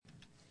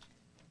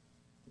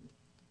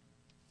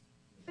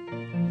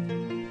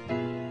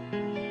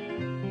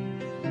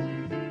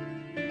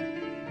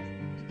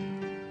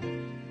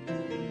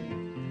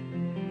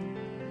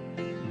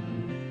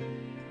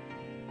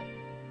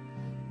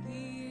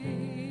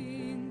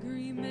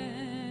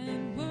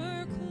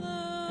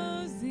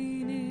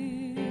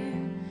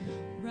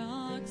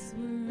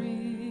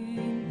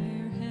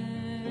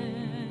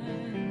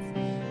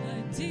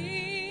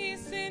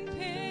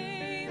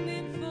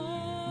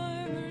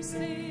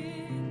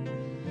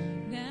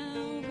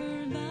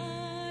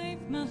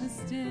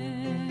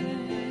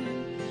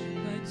stand.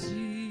 But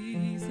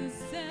Jesus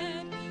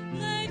said,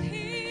 let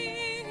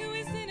he who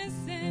is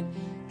innocent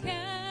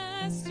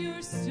cast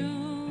your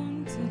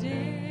stone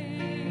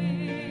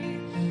today.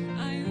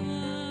 I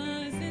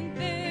wasn't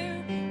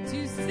there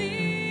to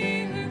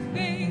see her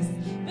face,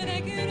 but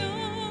I could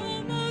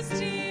almost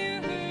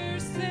hear her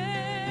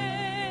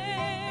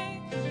say,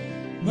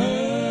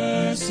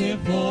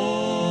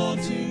 merciful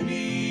to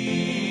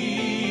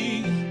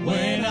me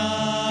when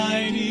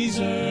I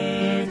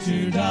deserve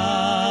to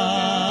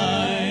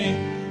die.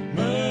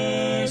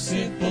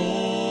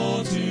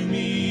 Merciful to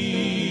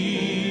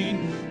me,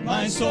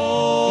 my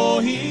soul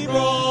he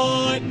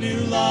brought new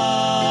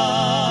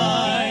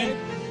life.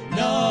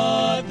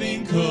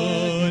 Nothing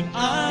could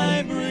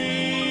I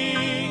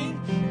bring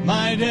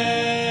my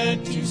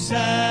debt to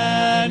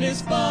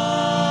satisfy.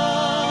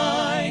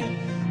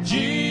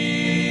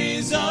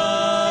 Jesus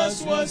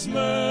was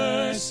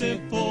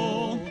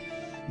merciful,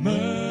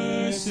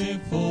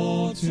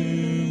 merciful to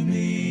me.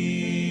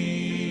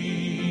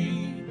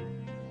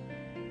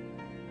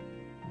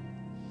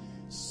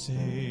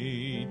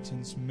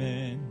 Satan's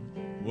men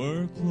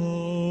were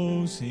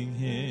closing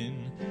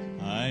in.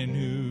 I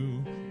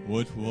knew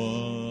what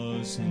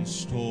was in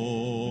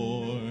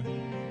store.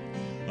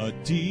 A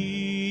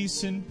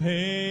decent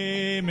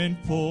payment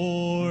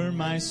for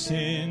my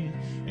sin,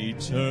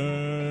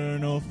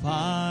 eternal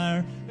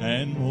fire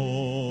and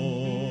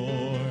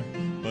more.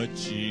 But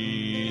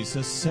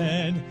Jesus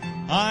said,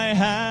 I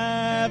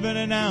have an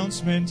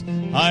announcement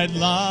I'd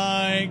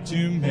like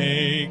to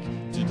make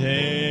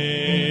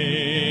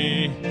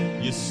today.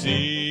 You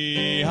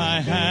see,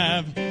 I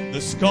have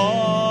the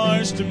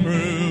scars to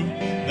prove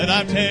that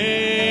I've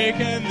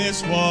taken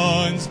this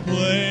one's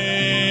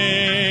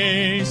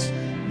place.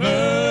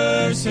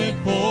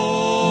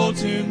 Merciful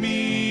to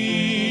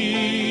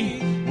me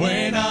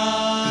when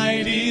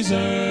I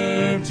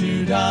deserve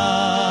to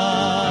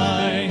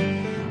die.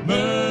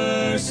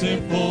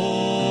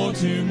 Merciful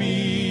to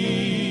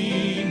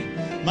me,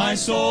 my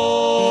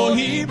soul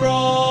he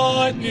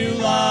brought new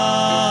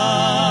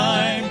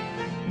life.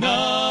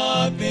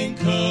 Nothing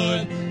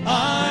could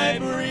I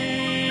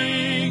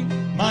bring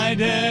my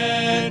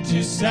debt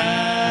to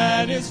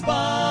satisfy.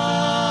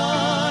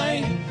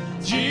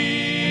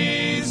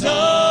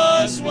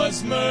 Jesus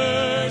was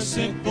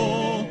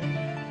merciful,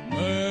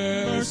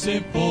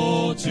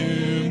 merciful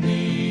to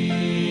me.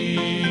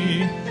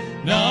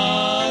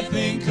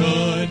 Nothing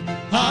could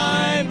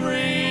I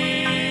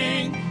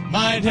bring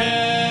my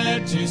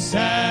debt to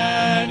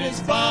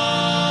satisfy.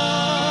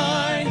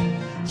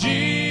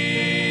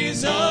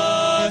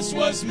 Jesus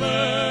was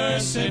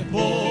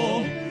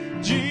merciful.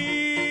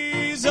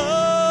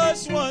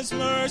 Jesus was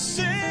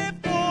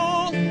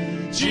merciful.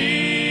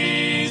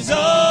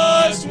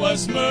 Jesus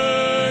was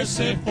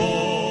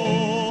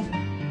merciful.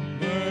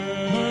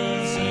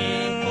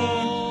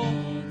 Merciful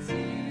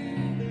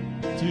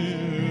to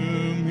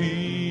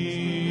me.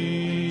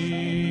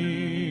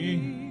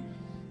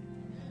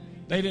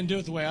 They didn't do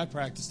it the way I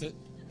practiced it.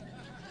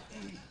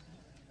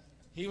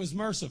 He was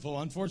merciful.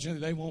 Unfortunately,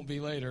 they won't be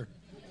later.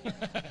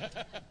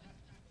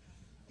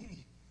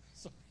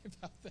 Sorry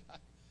about that.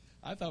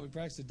 I thought we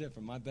practiced it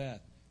different. My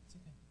bad. It's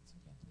okay. It's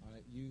okay. All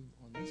right, you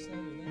on this side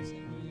or that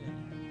side?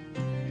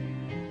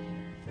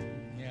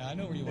 Yeah, I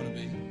know where you want to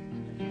be.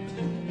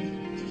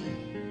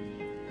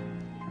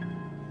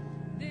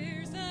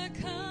 There's a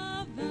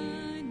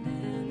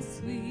covenant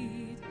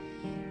sweet.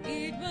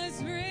 It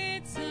was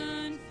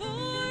written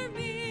for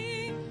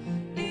me.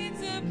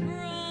 It's a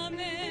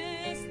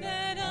promise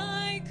that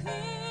I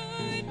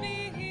could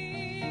be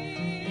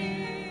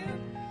healed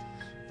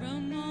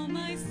from all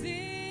my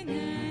sin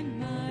and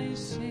my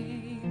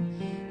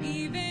shame,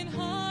 even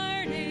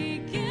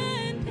heartache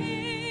and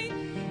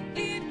pain.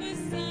 It was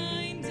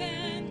signed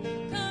and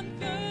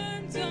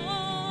confirmed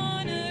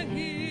on a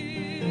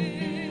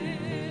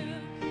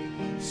hill.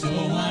 So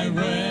I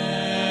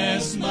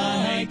rest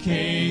my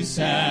case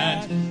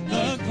at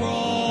the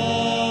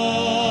cross.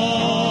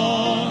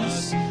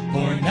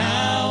 For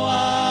now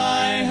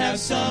I have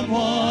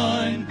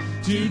someone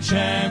to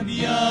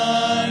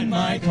champion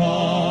my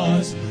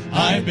cause.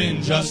 I've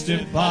been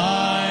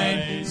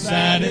justified,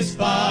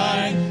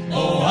 satisfied.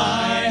 Oh,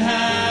 I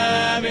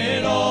have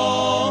it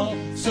all.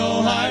 So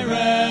I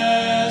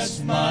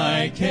rest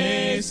my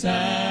case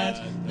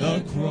at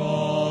the cross.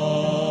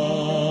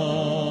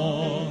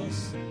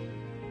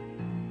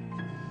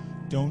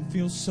 Don't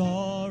feel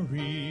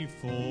sorry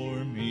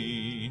for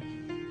me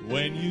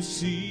when you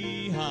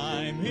see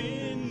I'm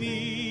in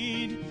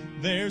need.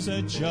 There's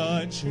a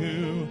judge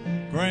who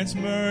grants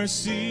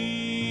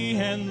mercy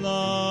and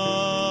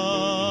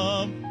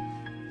love.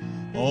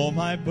 All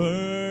my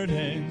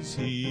burdens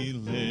he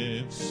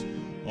lifts,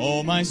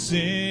 all my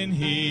sin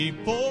he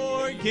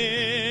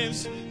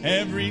forgives.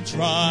 Every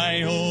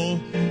trial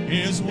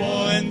is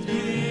won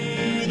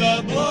through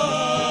the blood.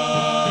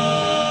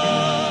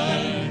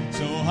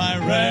 So I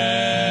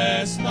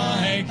rest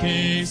my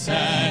case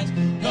at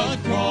the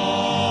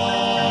cross.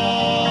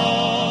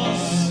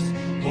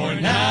 For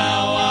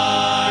now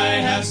I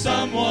have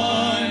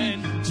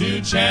someone to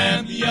to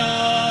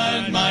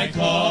champion my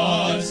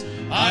cause.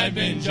 I've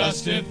been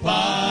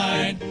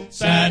justified,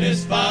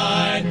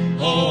 satisfied.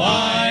 Oh,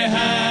 I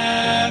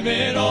have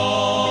it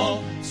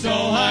all. So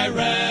I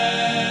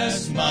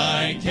rest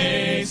my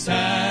case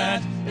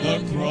at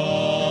the cross.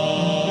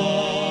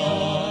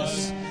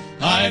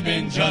 I've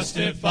been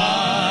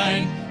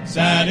justified,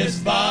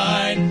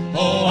 satisfied.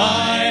 Oh,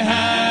 I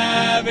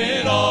have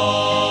it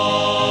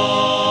all.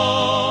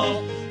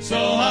 So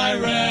I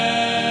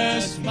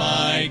rest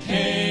my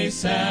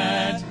case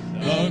at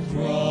the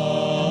cross.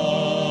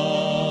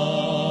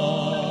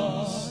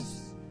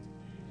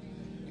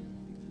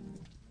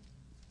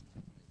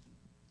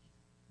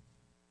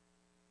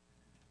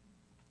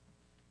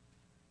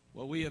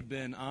 Well, we have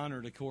been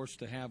honored, of course,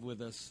 to have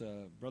with us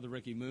Brother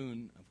Ricky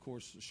Moon, of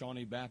course,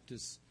 Shawnee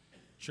Baptist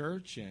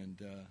Church,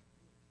 and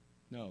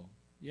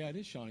it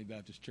is Shawnee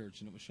Baptist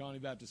Church, and it was Shawnee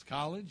Baptist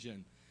College,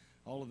 and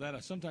all of that. I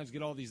sometimes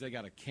get all these. They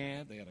got a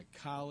camp, they got a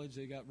college,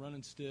 they got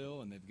running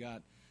still, and they've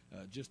got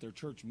just their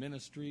church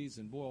ministries,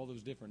 and boy, all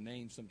those different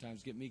names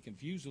sometimes get me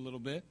confused a little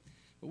bit.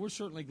 But we're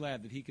certainly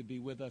glad that he could be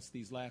with us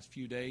these last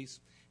few days.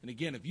 And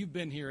again, if you've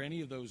been here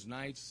any of those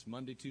nights,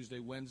 Monday, Tuesday,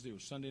 Wednesday, or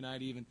Sunday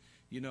night even,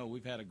 you know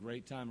we've had a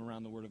great time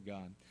around the Word of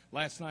God.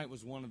 Last night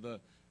was one of the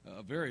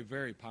very,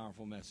 very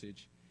powerful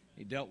message.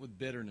 He dealt with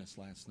bitterness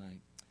last night.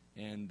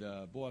 And,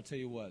 boy, I'll tell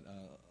you what,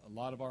 a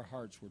lot of our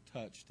hearts were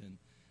touched, and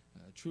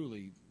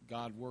truly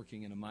God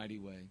working in a mighty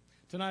way.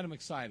 Tonight I'm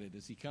excited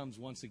as he comes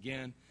once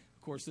again.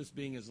 Of course, this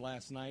being his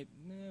last night,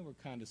 we're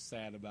kind of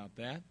sad about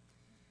that.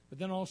 But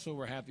then also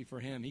we're happy for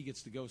him. He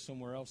gets to go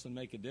somewhere else and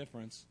make a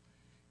difference,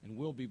 and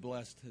we'll be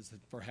blessed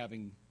for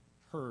having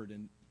heard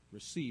and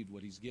received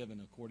what he's given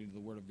according to the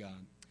Word of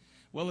God.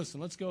 Well,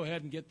 listen, let's go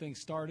ahead and get things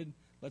started.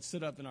 Let's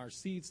sit up in our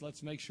seats.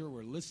 Let's make sure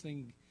we're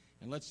listening,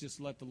 and let's just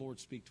let the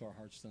Lord speak to our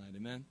hearts tonight.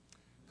 Amen?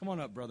 Come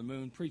on up, Brother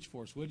Moon. Preach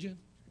for us, would you?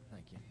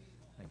 Thank you.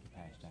 Thank you,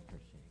 Pastor. I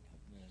appreciate it.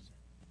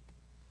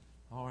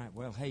 All right.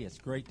 Well, hey, it's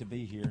great to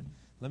be here.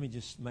 Let me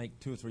just make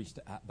 2 or 3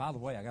 by the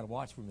way, I got a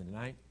watch for me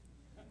tonight.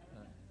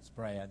 It's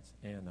Brad's.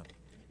 And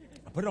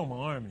I put it on my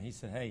arm, and he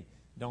said, hey,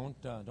 don't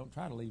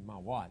try to leave my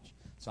watch.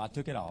 So I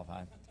took it off.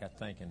 I got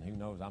thinking, who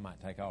knows, I might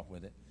take off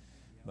with it.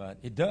 But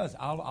it does.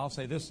 I'll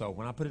say this, though.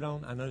 When I put it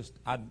on, I noticed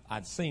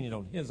I'd seen it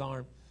on his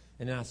arm,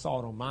 and then I saw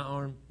it on my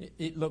arm.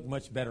 It looked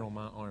much better on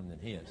my arm than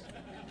his.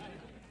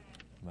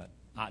 But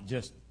I'm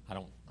just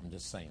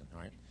saying, all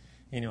right?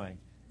 Anyway,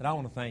 but I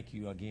want to thank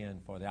you again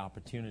for the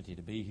opportunity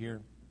to be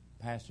here.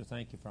 Pastor,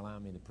 thank you for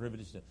allowing me the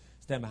privilege to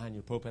stand behind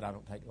your pulpit. I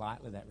don't take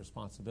lightly that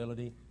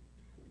responsibility.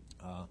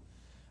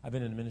 I've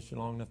been in the ministry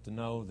long enough to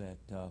know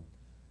that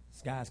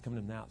guys coming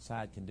from the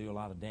outside can do a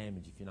lot of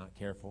damage if you're not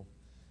careful.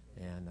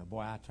 And,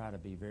 boy, I try to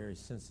be very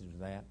sensitive to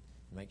that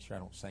and make sure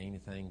I don't say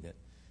anything that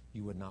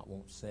you would not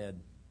want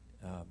said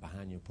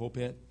behind your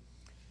pulpit.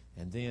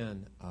 And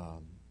then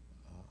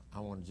I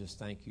want to just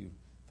thank you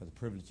for the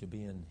privilege of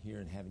being here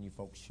and having you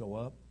folks show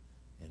up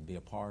and be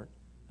a part.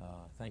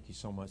 Thank you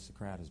so much. The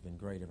crowd has been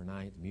great every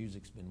night. The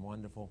music's been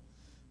wonderful.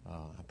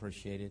 I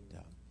appreciate it.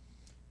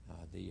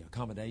 The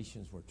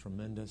accommodations were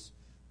tremendous.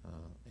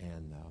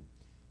 And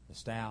the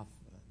staff,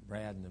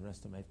 Brad and the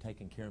rest of them, they've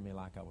taken care of me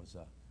like I was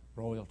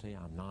royalty.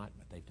 I'm not,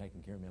 but they've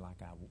taken care of me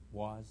like I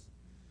was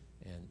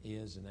and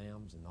is and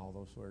ams and all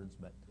those words.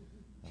 But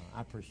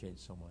I appreciate it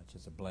so much.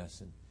 It's a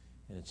blessing,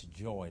 and it's a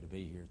joy to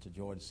be here. It's a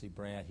joy to see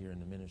Brad here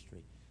in the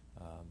ministry.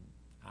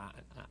 I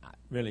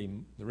really,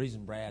 the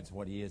reason Brad's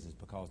what he is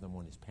because, number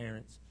one, his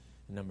parents,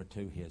 and number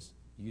two, his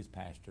youth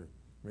pastor,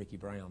 Ricky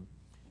Brown.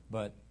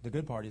 But the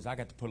good part is I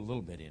got to put a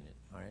little bit in it,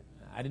 all right?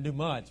 I didn't do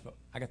much, but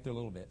I got to do a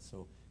little bit,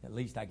 so at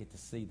least I get to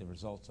see the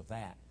results of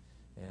that,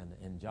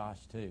 and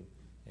Josh, too.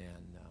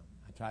 And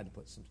I tried to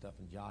put some stuff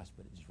in Josh,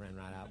 but it just ran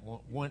right out.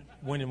 One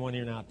in one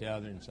ear and out the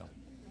other, and so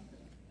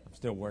I'm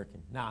still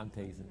working. No, I'm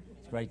teasing.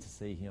 It's great to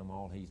see him,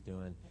 all he's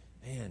doing.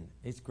 Man,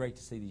 it's great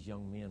to see these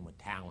young men with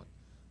talent,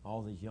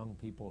 all these young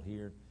people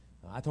here.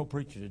 I told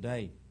preacher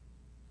today,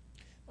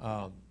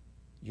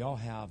 y'all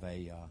have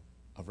a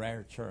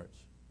rare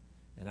church.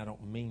 And I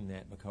don't mean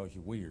that because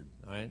you're weird,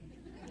 all right?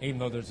 Even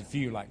though there's a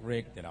few like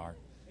Rick that are.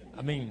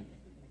 I mean,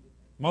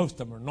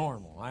 most of them are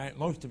normal, all right?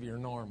 Most of you are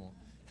normal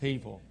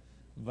people.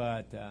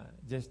 But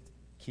just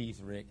Keith,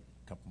 Rick,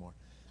 a couple more.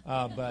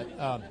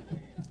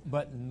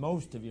 But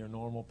most of you are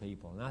normal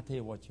people. And I tell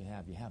you what you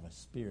have a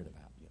spirit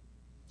about you.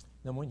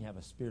 Then when you have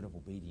a spirit of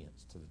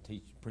obedience to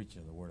the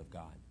preaching of the Word of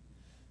God,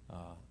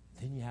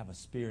 then you have a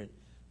spirit.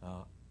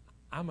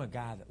 I'm a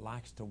guy that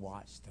likes to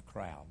watch the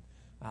crowd.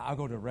 I'll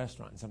go to a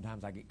restaurant, and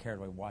sometimes I get carried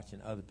away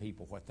watching other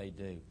people, what they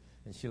do.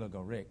 And she'll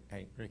go,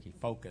 Ricky,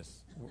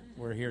 focus.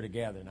 We're here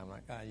together. And I'm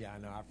like, yeah, I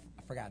know. I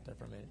forgot that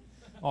for a minute.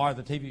 Or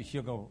the TV,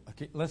 she'll go,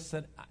 okay, let's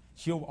sit.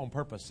 She'll on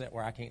purpose sit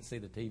where I can't see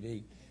the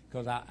TV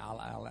because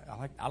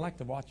I like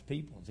to watch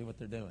people and see what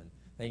they're doing.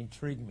 They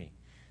intrigue me.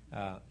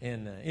 But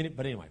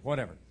anyway,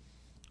 whatever.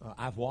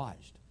 I've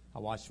watched. I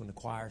watch when the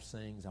choir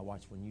sings. I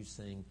watch when you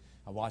sing.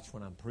 I watch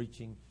when I'm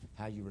preaching,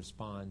 how you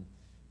respond.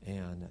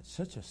 And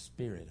such a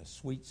spirit, a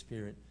sweet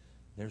spirit.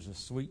 There's a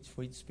sweet,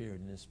 sweet spirit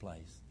in this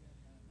place.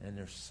 And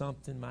there's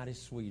something mighty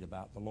sweet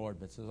about the Lord,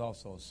 but there's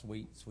also a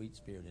sweet, sweet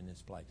spirit in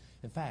this place.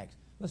 In fact,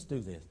 let's do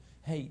this.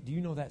 Hey, do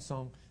you know that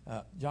song?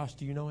 Josh,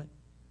 do you know it?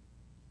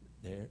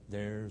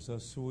 There's a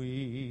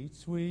sweet,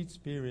 sweet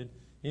spirit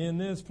in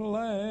this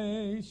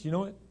place. You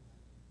know it?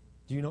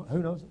 Do you know? Who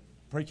knows it?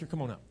 Preacher,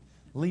 come on up.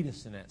 Lead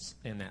us in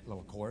that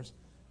little chorus.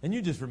 And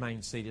you just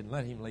remain seated and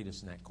let him lead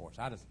us in that chorus.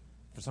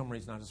 For some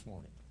reason, I just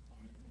want it.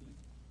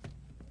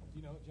 Do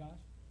you know it, Josh?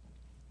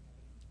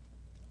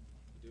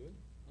 You do it?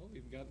 Oh, we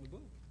even got it in the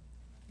book.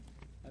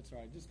 That's all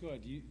right. Just go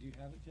ahead. Do you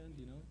have it, Jen?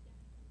 Do you know it?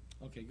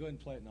 Okay, go ahead and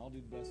play it, and I'll do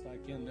the best I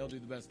can. They'll do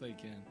the best they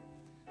can.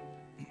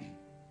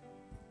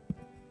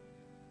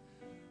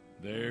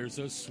 There's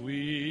a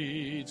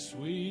sweet,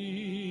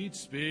 sweet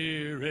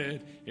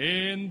spirit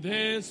in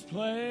this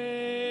place,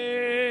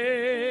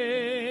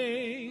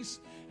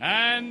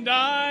 and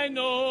I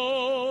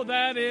know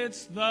that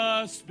it's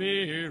the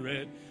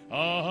Spirit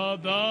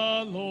of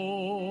the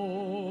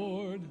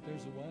Lord.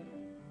 There's a what?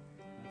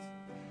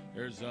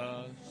 There's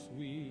a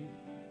sweet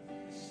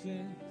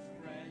expression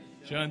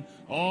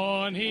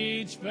on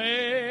each face,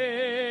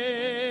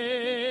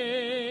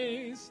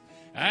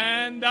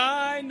 and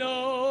I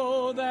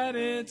know that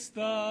it's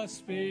the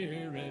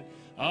Spirit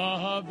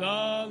of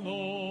the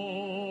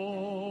Lord.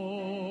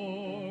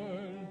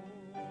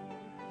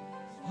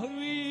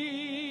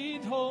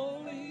 Sweet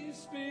Holy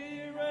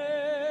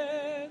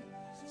Spirit,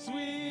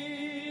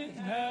 sweet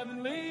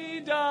heavenly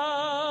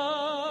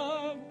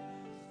dove,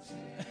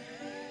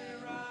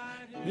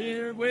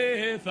 here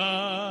with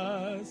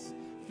us,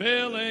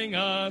 filling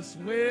us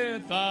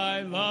with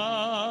thy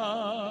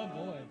love.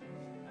 Boy.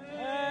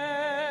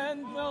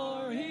 And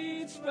for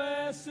each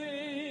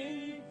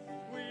blessing,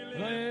 we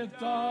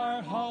lift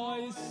our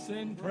voice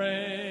in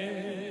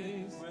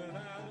praise.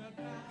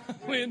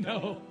 We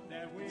know.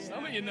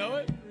 Some of you know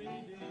it.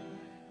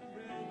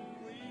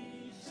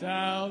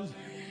 Shouts.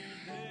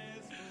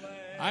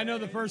 I know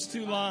the first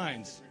two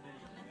lines.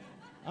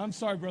 I'm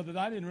sorry, brother.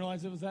 I didn't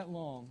realize it was that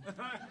long.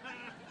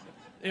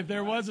 If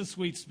there was a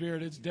sweet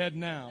spirit, it's dead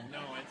now.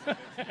 No,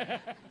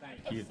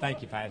 it's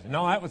Thank you, Pastor.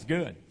 No, that was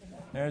good.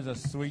 There's a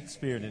sweet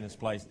spirit in this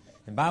place.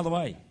 And by the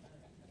way,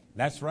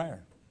 that's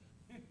rare.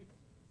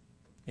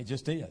 It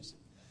just is.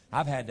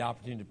 I've had the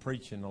opportunity to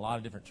preach in a lot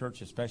of different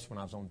churches, especially when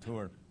I was on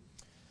tour.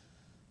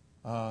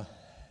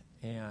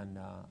 And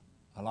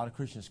a lot of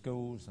Christian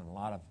schools and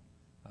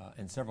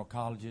and several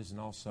colleges, and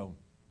also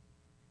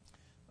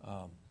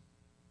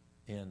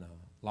in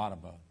a lot of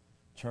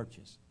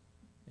churches.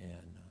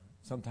 And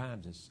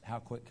sometimes it's how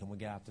quick can we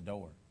get out the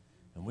door?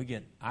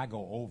 And I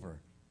go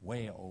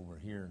way over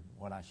here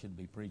what I should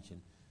be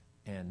preaching.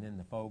 And then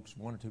the folks,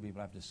 one or two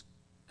people have to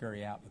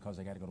scurry out because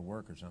they got to go to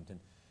work or something.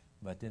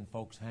 But then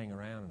folks hang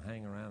around and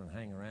hang around and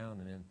hang around.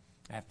 And then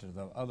after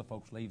the other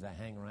folks leave, they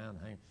hang around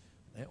and hang.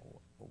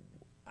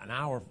 An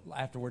hour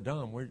after we're done,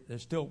 I'm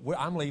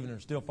leaving.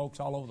 There's still folks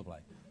all over the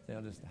place.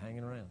 They're just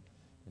hanging around.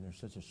 And there's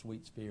such a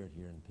sweet spirit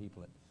here and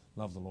people that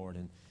love the Lord.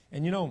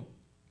 And you know,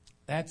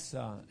 that's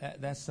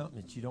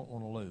something that you don't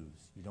want to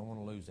lose. You don't want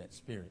to lose that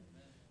spirit.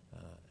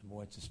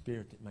 Boy, it's a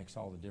spirit that makes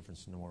all the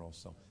difference in the world.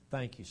 So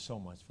thank you so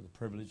much for the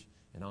privilege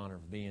and honor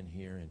of being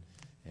here.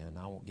 And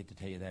I won't get to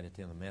tell you that at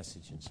the end of the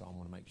message. And so I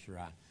want to make sure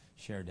I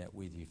shared that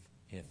with you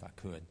if I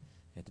could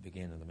at the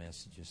beginning of the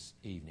message this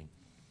evening.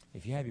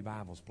 If you have your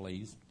Bibles,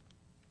 please,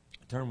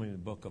 turn with me to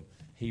the book of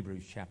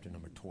Hebrews chapter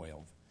number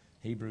 12.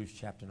 Hebrews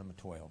chapter number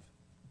 12.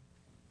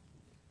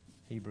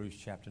 Hebrews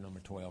chapter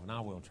number 12. And I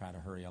will try to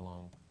hurry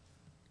along.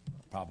 I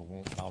probably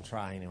won't, but I'll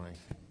try anyway.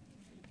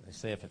 They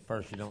say if at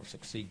first you don't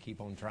succeed, keep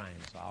on trying.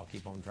 So I'll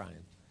keep on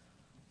trying.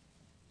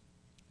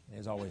 It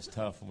was always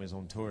tough when we was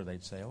on tour.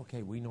 They'd say,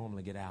 okay, we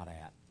normally get out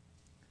at.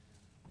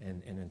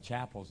 And in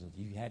chapels,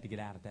 you had to get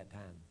out at that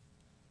time.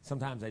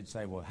 Sometimes they'd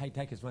say, well, hey,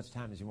 take as much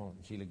time as you want.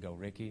 And Sheila'd go,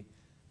 Ricky,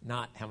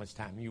 not how much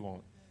time you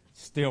want.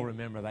 Still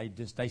remember,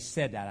 they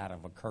said that out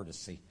of a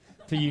courtesy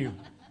to you.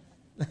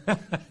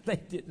 They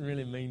didn't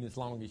really mean as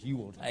long as you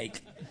will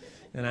take.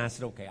 And I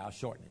said, okay, I'll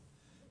shorten it.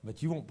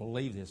 But you won't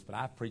believe this, but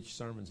I've preached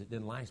sermons that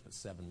didn't last but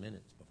 7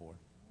 minutes before.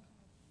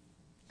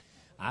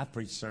 I've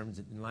preached sermons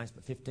that didn't last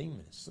but 15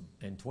 minutes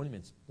and 20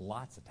 minutes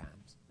lots of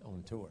times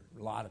on tour,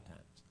 a lot of times.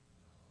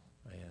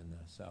 And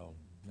so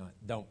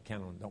don't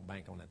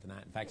bank on that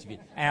tonight. In fact, if you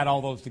add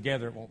all those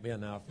together, it won't be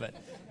enough. But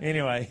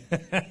anyway,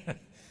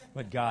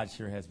 but God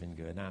sure has been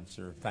good, and I'm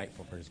sure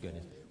thankful for his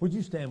goodness. Would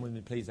you stand with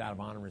me, please, out of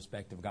honor and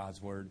respect of God's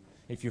word?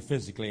 If you're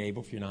physically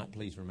able, if you're not,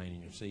 please remain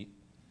in your seat.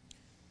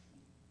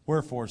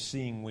 Wherefore,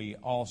 seeing we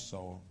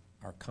also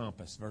are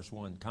compassed, verse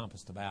 1,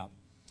 compassed about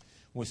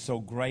with so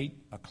great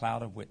a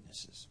cloud of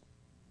witnesses,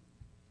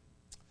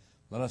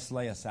 let us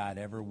lay aside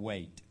every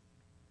weight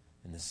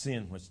and the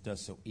sin which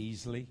does so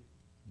easily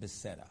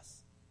beset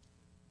us.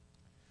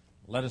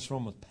 Let us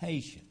run with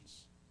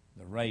patience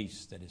the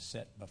race that is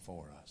set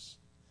before us,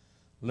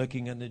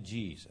 looking unto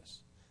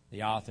Jesus,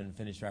 the author and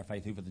finisher of our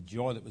faith, who for the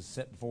joy that was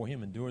set before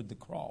him endured the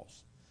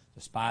cross,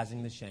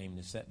 despising the shame, and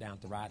is set down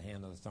at the right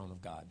hand of the throne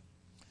of God.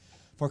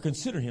 For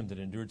consider him that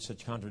endured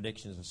such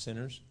contradictions of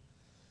sinners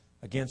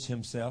against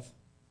himself,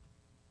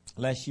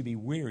 lest you be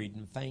wearied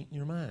and faint in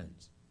your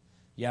minds.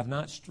 You have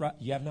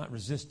not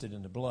resisted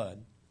unto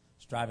blood,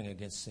 striving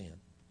against sin.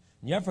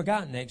 And you have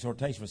forgotten the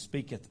exhortation which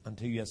speaketh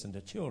unto you as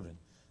unto children.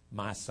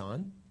 My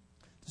son,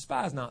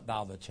 despise not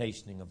thou the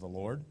chastening of the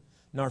Lord,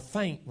 nor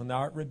faint when thou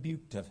art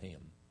rebuked of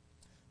him.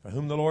 For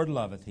whom the Lord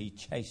loveth, he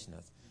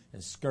chasteneth,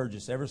 and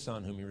scourgeth every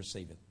son whom he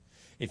receiveth.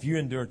 If you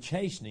endure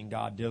chastening,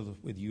 God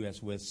dealeth with you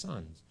as with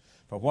sons.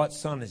 For what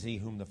son is he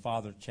whom the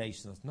Father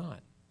chasteneth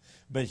not?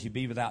 But if you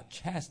be without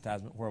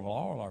chastisement, whereof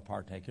all are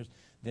partakers,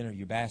 then are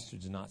you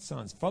bastards and not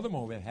sons.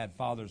 Furthermore, we have had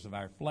fathers of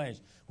our flesh,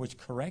 which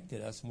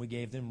corrected us, and we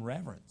gave them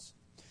reverence.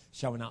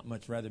 Shall we not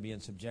much rather be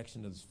in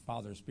subjection to the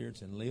Father of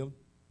spirits and live?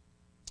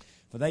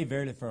 For they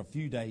verily for a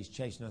few days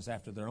chasten us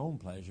after their own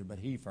pleasure, but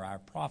he for our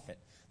profit,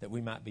 that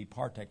we might be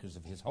partakers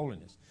of his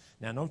holiness.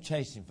 Now no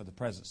chastening for the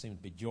present seems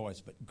to be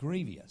joyous, but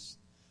grievous.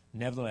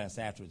 Nevertheless,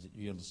 afterwards it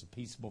yieldeth a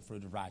peaceable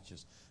fruit of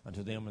righteousness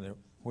unto them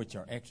which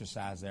are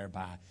exercised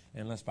thereby.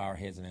 And let's bow our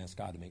heads and ask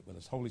God to meet with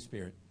us. Holy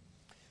Spirit,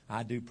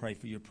 I do pray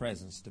for your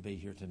presence to be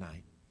here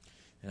tonight.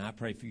 And I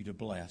pray for you to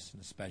bless in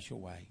a special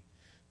way.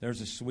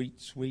 There's a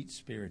sweet, sweet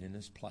spirit in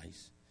this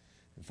place.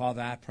 And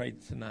Father, I pray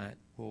tonight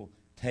we'll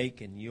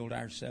take and yield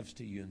ourselves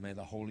to you, and may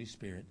the Holy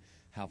Spirit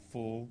have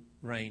full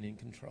reign and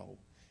control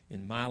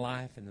in my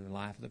life and in the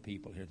life of the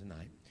people here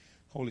tonight.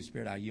 Holy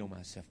Spirit, I yield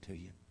myself to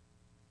you.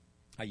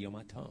 I yield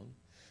my tongue.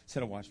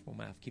 Set a watchful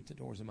mouth. Keep the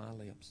doors of my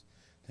lips,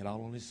 that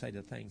I'll only say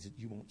the things that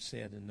you want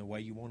said in the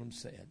way you want them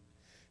said.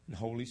 And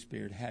Holy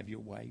Spirit, have your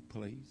way,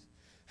 please.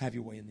 Have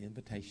your way in the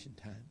invitation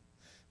time.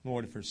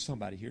 Lord, if there's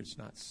somebody here that's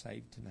not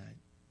saved tonight,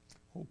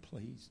 oh,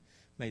 please,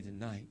 may the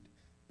night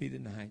be the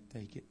night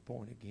they get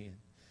born again.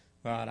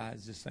 God, I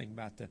was just thinking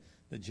about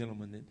the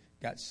gentleman that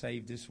got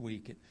saved this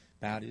week and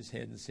bowed his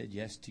head and said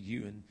yes to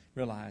you and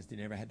realized he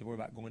never had to worry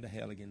about going to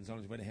hell again. He's on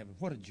his way to heaven.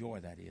 What a joy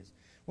that is.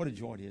 What a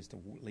joy it is to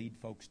lead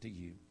folks to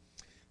you.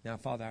 Now,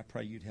 Father, I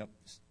pray you'd help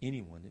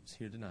anyone that's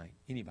here tonight,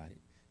 anybody.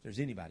 If there's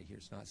anybody here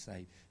that's not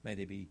saved, may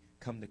they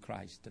come to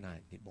Christ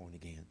tonight and get born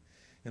again.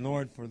 And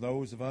Lord, for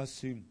those of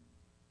us who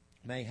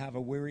may have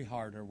a weary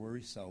heart or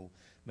weary soul,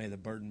 may the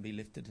burden be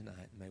lifted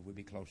tonight, and may we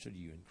be closer to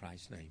you in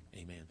Christ's name.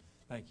 Amen.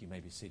 Thank you. You may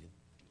be seated.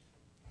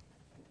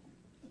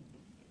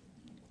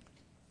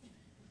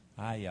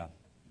 I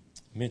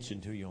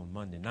mentioned to you on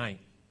Monday night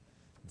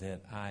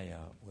that I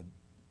would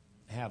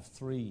have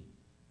 3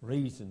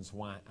 reasons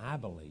why I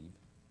believe,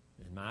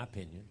 in my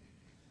opinion,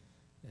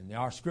 and there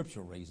are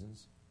scriptural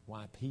reasons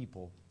why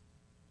people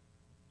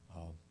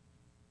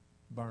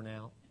burn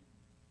out,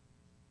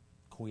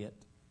 quit,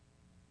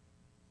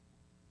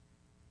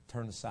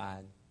 turn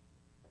aside,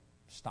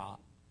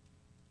 stop,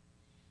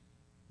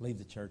 leave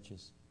the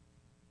churches.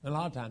 And a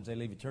lot of times they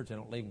leave the church, they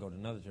don't leave and go to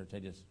another church,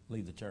 they just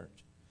leave the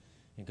church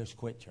and just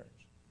quit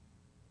church.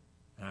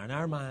 Now, in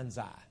our mind's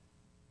eye,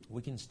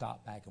 we can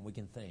stop back and we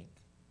can think,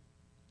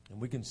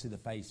 and we can see the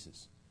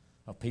faces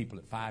of people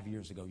that 5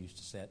 years ago used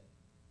to sit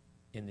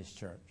in this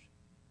church.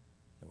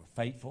 They were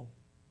faithful.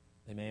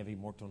 They may have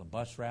even worked on a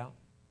bus route,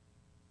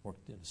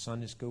 worked in a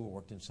Sunday school,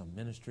 worked in some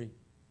ministry.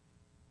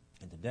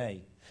 And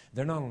today,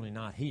 they're not only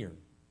not here,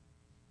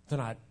 they're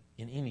not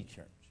in any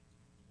church.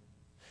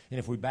 And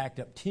if we backed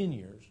up 10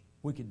 years,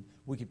 we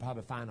could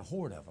probably find a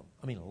horde of them.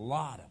 I mean, a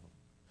lot of them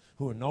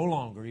who are no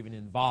longer even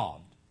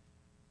involved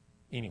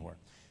anywhere.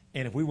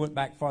 And if we went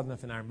back far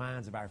enough in our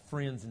minds of our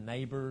friends and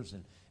neighbors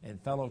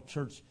and fellow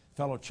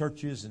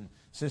churches and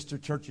sister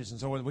churches and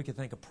so on, we could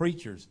think of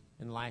preachers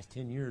in the last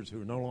 10 years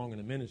who are no longer in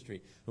the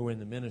ministry, who are in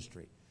the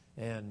ministry,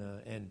 and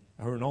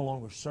who are no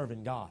longer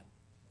serving God,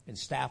 and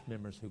staff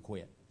members who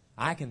quit.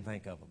 I can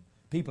think of them.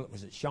 People that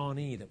was at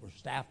Shawnee that were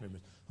staff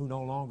members who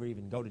no longer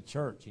even go to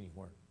church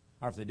anywhere.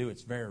 Or if they do,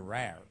 it's very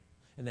rare.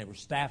 And they were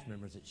staff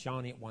members at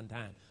Shawnee at one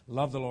time.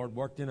 Loved the Lord,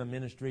 worked in the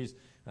ministries,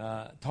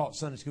 taught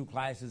Sunday school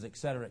classes, et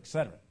cetera, et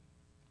cetera.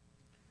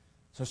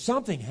 So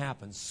something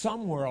happened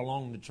somewhere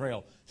along the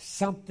trail.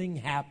 Something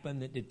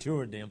happened that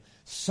detoured them.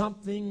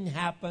 Something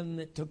happened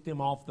that took them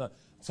off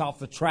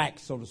the track,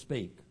 so to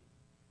speak.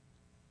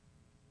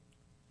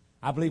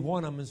 I believe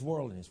one of them is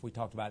worldliness. We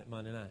talked about it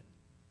Monday night.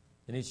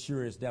 And it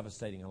sure is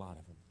devastating a lot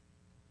of them.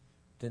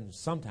 Then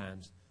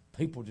sometimes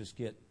people just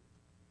get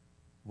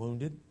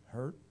wounded,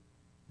 hurt.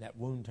 That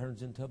wound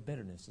turns into a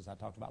bitterness, as I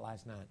talked about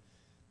last night.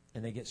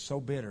 And they get so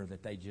bitter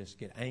that they just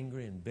get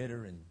angry and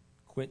bitter and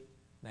quit.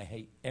 They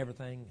hate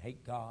everything,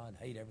 hate God,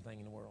 hate everything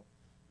in the world.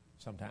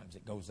 Sometimes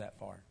it goes that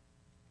far.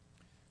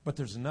 But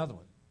there's another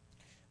one.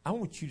 I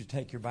want you to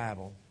take your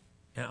Bible,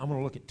 and I'm going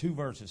to look at 2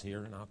 verses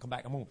here, and I'll come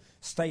back. I'm going to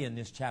stay in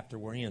this chapter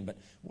we're in, but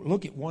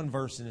look at one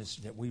verse in this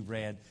that we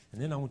read, and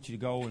then I want you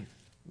to go and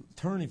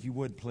turn, if you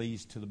would,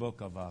 please, to the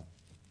book of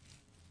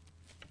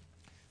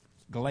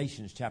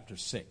Galatians chapter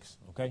 6,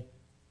 okay?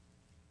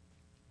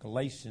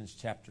 Galatians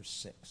chapter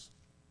 6.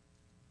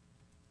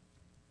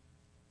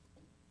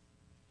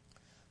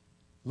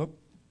 Look,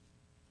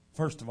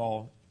 first of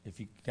all, if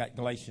you got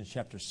Galatians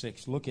chapter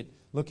 6, look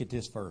at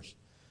this verse,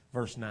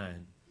 verse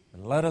 9.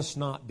 And let us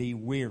not be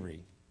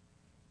weary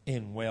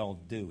in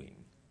well-doing,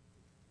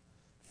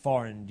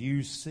 for in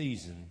due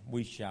season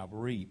we shall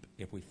reap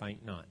if we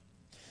faint not.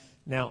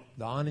 Now,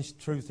 the honest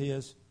truth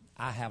is,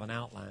 I have an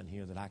outline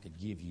here that I could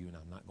give you, and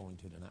I'm not going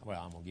to tonight. Well,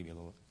 I'm going to give you a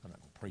little, I'm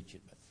not going to preach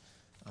it, but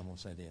I'm going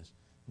to say this.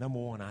 Number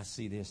one, I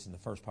see this in the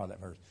first part of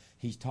that verse.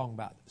 He's talking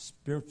about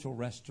spiritual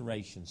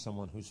restoration,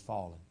 someone who's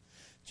fallen.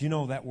 Do you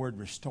know that word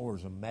restore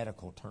is a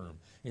medical term?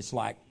 It's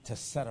like to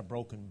set a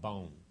broken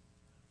bone.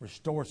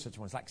 Restore such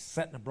one. It's like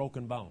setting a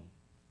broken bone.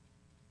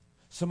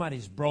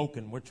 Somebody's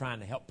broken. We're trying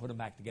to help put them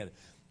back together.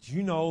 Do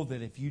you know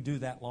that if you do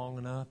that long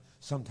enough,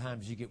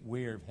 sometimes you get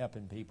weary of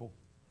helping people?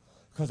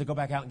 Because they go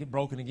back out and get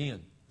broken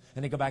again.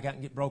 And they go back out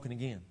and get broken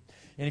again.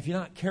 And if you're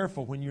not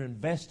careful when you're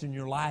investing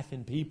your life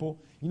in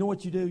people, you know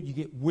what you do? You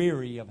get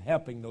weary of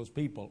helping those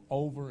people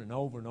over and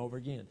over and over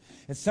again.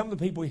 And some of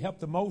the people you help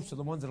the most are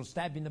the ones that will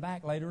stab you in the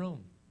back later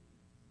on.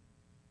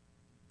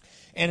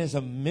 And as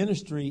a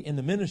ministry, in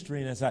the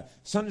ministry, and as a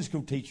Sunday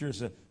school teacher,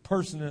 as a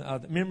person,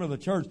 a member of the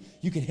church,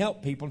 you can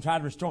help people and try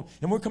to restore them.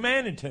 And we're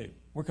commanded to.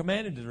 We're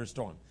commanded to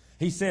restore them.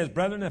 He says,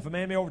 brethren, if a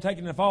man be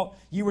overtaken in a fault,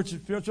 you which are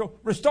spiritual,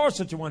 restore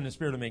such a one in the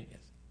spirit of meekness.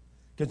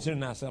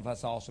 Considering thyself,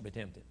 lest also be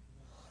tempted.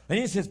 And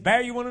he says,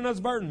 bear you one another's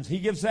burdens. He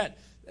gives that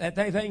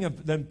thing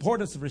of the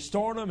importance of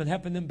restoring them and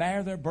helping them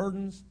bear their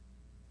burdens.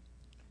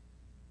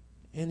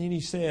 And then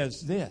he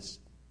says this.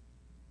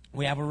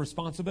 We have a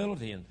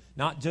responsibility, and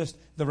not just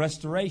the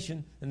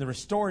restoration and the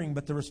restoring,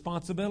 but the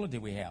responsibility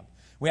we have.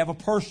 We have a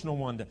personal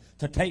one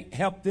to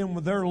help them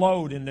with their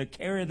load and to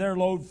carry their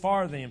load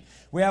for them.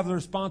 We have the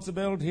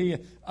responsibility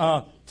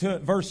to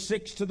verse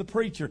 6 to the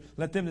preacher.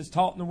 Let them that's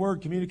taught in the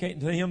word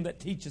communicating to him that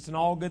teacheth in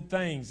all good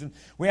things. And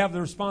we have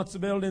the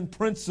responsibility and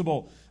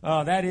principle.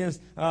 That is,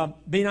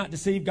 be not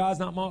deceived, God is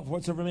not mocked. For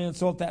whatsoever man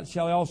soweth, that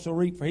shall he also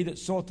reap. For he that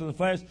soweth to the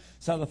flesh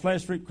shall the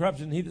flesh reap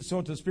corruption. And he that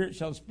soweth to the spirit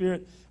shall the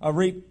spirit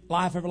reap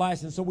life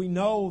everlasting. So we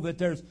know that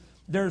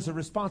there's a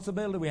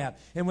responsibility we have.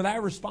 And with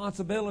our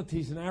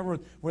responsibilities and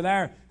with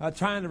our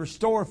trying to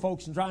restore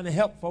folks and trying to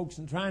help folks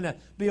and trying to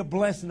be a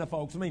blessing to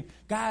folks. I mean,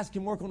 guys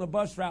can work on a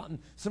bus route, and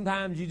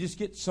sometimes you just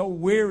get so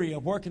weary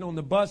of working on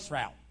the bus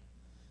route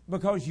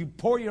because you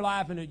pour your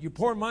life into it, you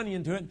pour money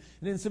into it, and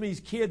then some of these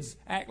kids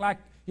act like,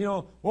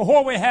 well, what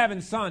are we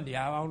having Sunday?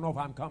 I don't know if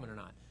I'm coming or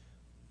not.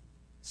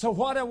 So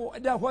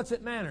what's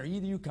it matter?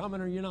 Either you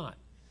coming or you're not.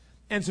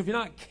 And so if you're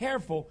not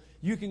careful,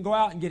 you can go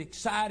out and get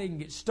excited and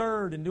get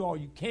stirred and do all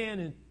you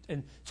can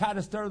and try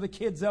to stir the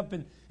kids up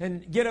and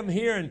get them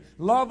here and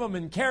love them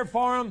and care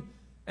for them,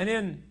 and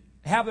then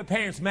have the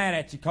parents mad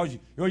at you because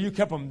you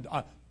kept them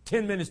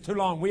 10 minutes too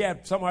long. We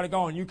had somewhere to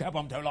go and you kept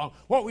them too long.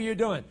 What were you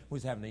doing? We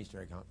was having an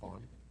Easter egg hunt for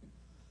them.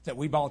 That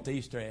we bought the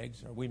Easter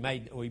eggs, or we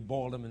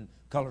boiled them and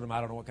colored them. I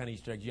don't know what kind of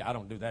Easter eggs. I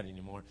don't do that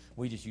anymore.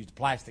 We just use the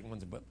plastic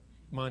ones and put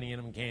money in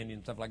them and candy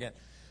and stuff like that.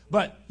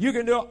 But you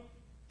can do it.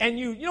 And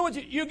you know what?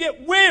 You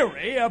get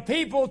weary of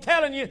people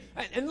telling you.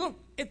 And look,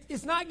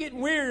 it's not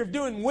getting weary of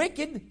doing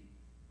wicked.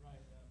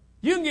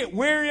 You can get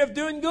weary of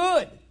doing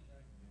good.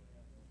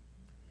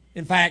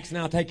 In fact,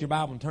 now take your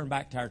Bible and turn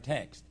back to our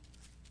text.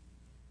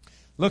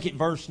 Look at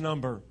verse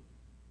number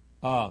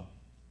 3.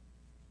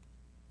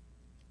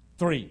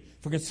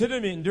 For consider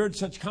me endured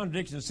such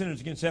contradictions of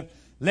sinners against self,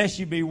 lest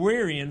you be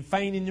weary and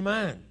faint in your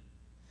mind.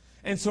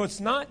 And so it's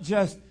not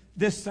just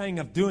this thing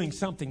of doing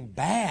something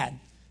bad.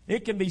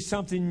 It can be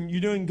something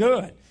you're doing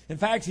good. In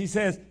fact, he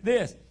says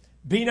this,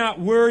 be not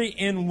weary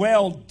in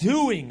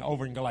well-doing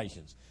over in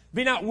Galatians.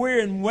 Be not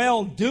weary in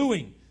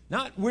well-doing.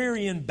 Not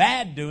weary in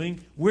bad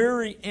doing,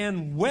 weary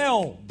in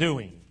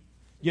well-doing.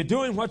 You're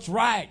doing what's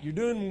right. You're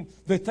doing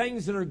the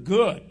things that are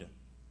good.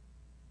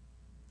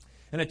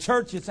 And a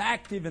church that's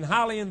active and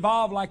highly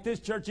involved like this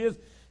church is,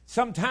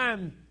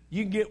 sometimes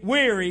you can get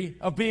weary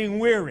of being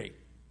weary.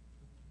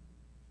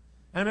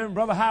 And I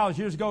remember Brother Howells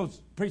years ago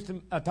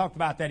talked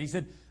about that. He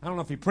said, I don't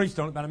know if he preached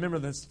on it, but I remember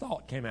this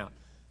thought came out.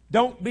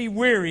 Don't be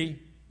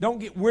weary. Don't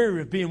get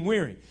weary of being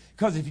weary.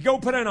 Because if you go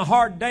put in a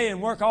hard day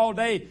and work all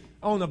day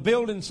on a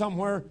building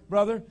somewhere,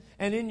 brother,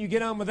 and then you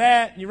get on with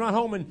that, and you run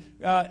home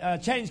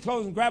and change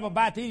clothes and grab a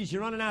bite to eat as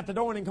you're running out the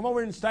door, and then come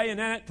over and stay, and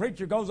then that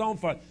preacher goes on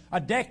for a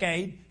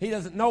decade. He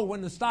doesn't know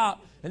when to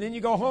stop. And then you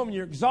go home and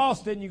you're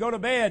exhausted and you go to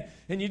bed,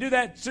 and you do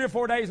that 3 or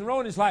 4 days in a row,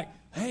 and it's like,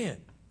 man,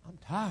 I'm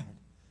tired.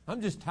 I'm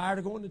just tired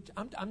of going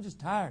to, I'm just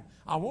tired.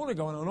 I want to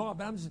go on,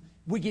 but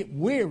we get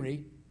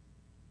weary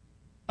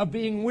of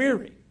being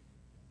weary.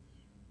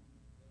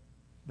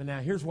 But now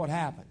here's what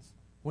happens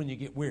when you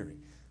get weary.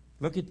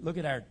 Look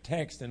at our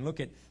text and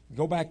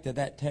go back to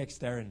that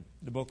text there in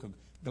the book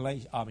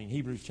of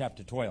Hebrews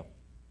chapter 12.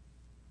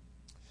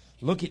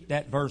 Look at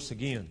that verse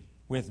again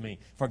with me.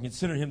 For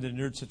consider him that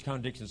endured such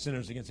contradictions of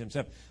sinners against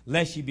himself,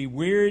 lest ye be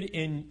wearied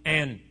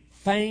and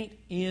faint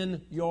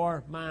in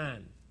your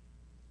mind.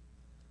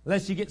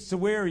 Lest you get so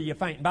weary you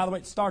faint. And by the way,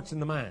 it starts in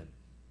the mind.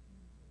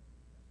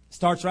 It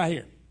starts right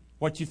here.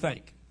 What you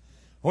think.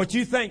 What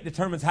you think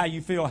determines how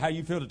you feel. How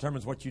you feel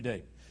determines what you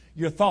do.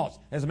 Your thoughts.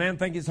 As a man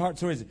thinketh his heart,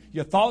 so is it.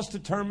 Your thoughts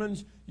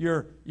determines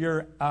your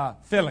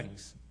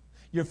feelings.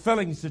 Your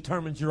feelings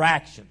determines your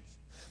actions.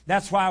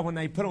 That's why when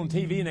they put on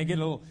TV and they get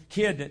a little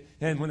kid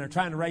and when they're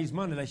trying to raise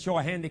money, they show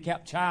a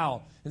handicapped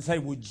child and say,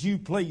 would you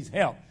please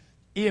help?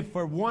 if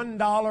for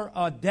 $1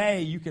 a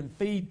day you can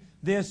feed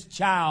this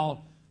child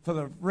for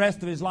the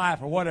rest of his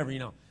life or whatever, you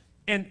know.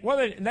 And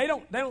whether they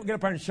don't get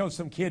up there and show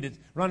some kid that's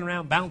running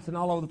around bouncing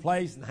all over the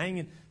place and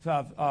hanging,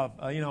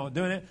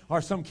 doing it,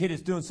 or some kid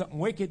that's doing something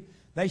wicked.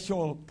 They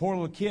show a poor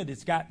little kid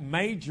that's got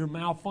major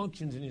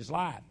malfunctions in his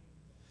life.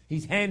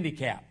 He's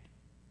handicapped.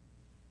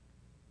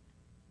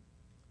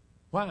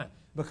 Why?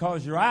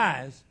 Because your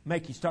eyes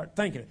make you start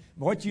thinking.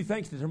 What you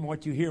think is determines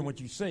what you hear and what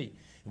you see.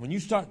 And when you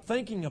start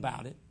thinking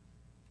about it,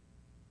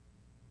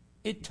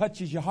 it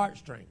touches your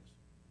heartstrings.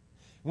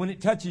 When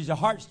it touches your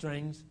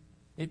heartstrings,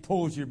 it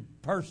pulls your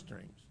purse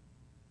strings.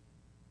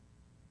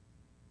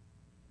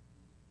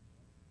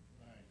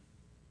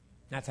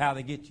 That's how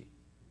they get you.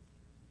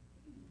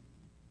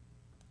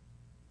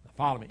 Now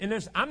follow me.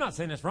 And I'm not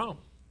saying that's wrong.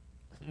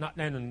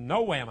 In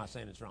no way am I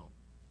saying it's wrong.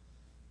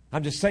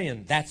 I'm just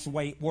saying that's the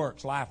way it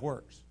works. Life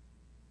works.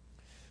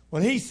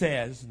 Well, he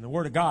says, in the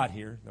Word of God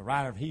here, the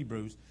writer of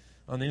Hebrews,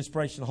 on the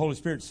inspiration of the Holy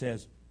Spirit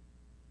says,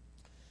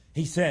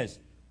 he says,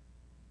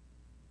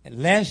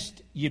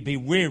 lest you be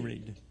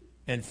wearied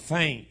and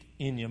faint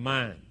in your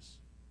minds.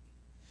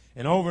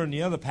 And over in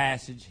the other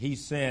passage, he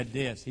said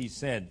this. He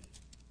said,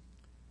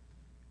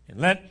 and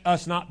let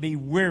us not be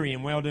weary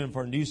in well-doing,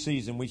 for in due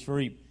season we shall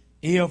reap,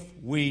 if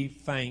we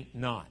faint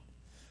not.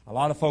 A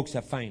lot of folks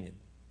have fainted.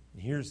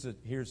 And here's the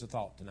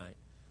thought tonight.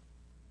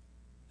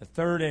 The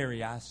third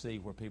area I see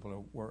where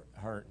people are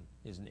hurting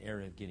is an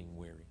area of getting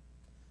weary.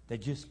 They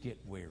just get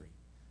weary.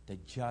 They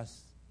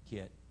just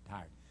get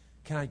tired.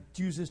 Can I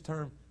use this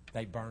term?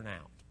 They burn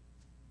out.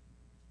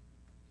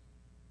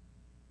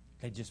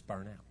 They just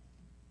burn out.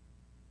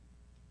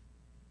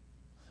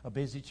 A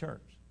busy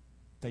church,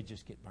 they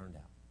just get burned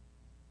out.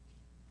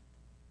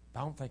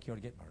 I don't think you ought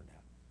to get burned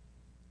out.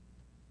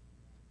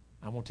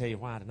 I'm going to tell you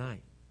why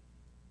tonight.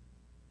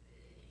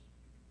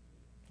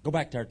 Go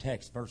back to our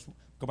text,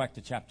 go back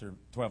to chapter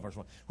 12, verse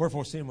 1.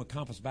 Wherefore, sin will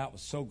compass about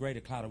with so great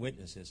a cloud of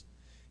witnesses.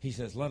 He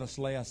says, let us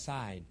lay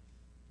aside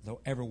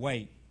every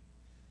weight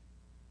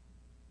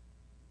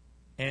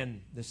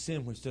and the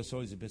sin which does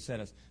so easily beset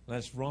us. Let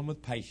us run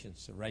with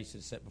patience the race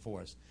that's set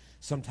before us.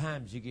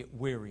 Sometimes you get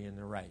weary in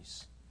the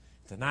race.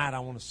 Tonight I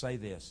want to say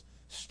this.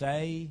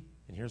 Stay,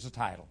 and here's the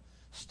title,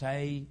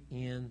 stay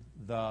in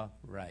the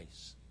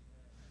race.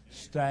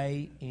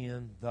 Stay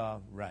in the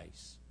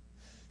race.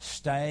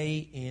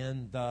 Stay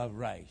in the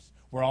race.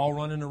 We're all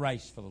running a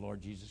race for the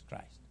Lord Jesus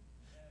Christ.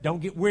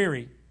 Don't get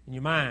weary in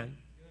your mind.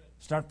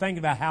 Start thinking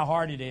about how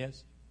hard it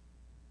is.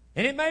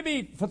 And it may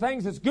be for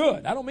things that's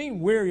good. I don't mean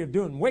weary of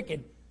doing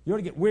wicked. You ought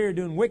to get weary of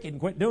doing wicked and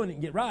quit doing it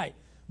and get right.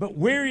 But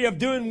weary of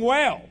doing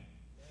well.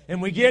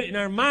 And we get in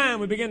our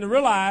mind, we begin to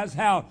realize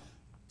how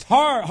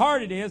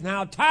hard it is and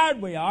how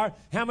tired we are,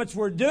 how much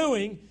we're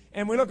doing.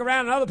 And we look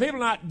around and other people are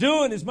not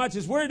doing as much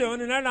as we're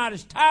doing, and they're not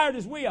as tired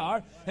as we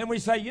are. And we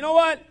say, you know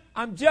what?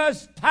 I'm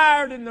just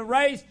tired in the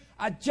race.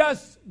 I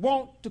just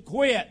want to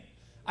quit.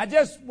 I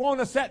just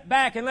want to sit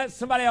back and let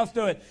somebody else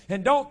do it.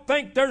 And don't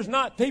think there's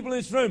not people in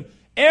this room.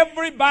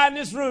 Everybody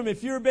in this room,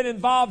 if you've been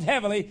involved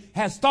heavily,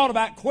 has thought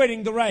about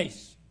quitting the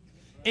race,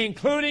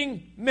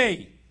 including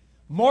me,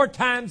 more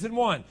times than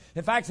one.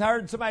 In fact, I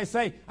heard somebody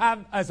say,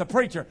 as a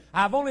preacher,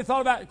 I've only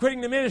thought about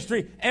quitting the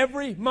ministry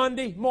every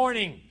Monday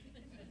morning.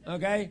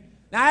 Okay?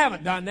 Now, I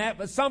haven't done that,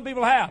 but some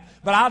people have.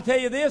 But I'll tell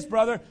you this,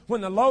 brother,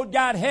 when the load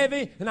got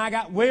heavy and I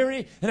got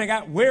weary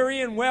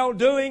in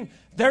well-doing,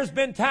 there's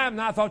been times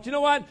and I thought, you know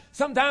what?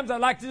 Sometimes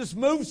I'd like to just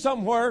move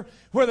somewhere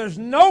where there's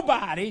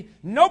nobody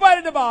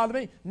to bother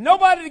me,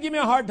 nobody to give me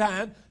a hard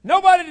time,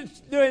 nobody to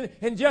do it,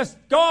 and just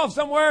go off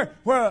somewhere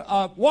where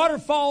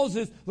waterfalls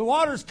the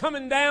water's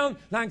coming down,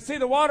 and I can see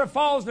the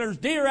waterfalls, and there's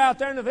deer out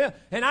there in the field,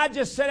 and I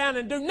just sit down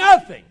and do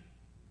nothing.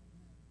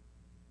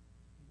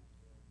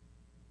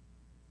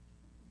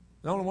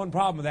 The only one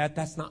problem with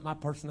that's not my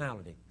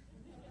personality.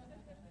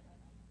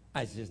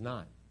 It's just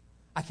not.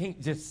 I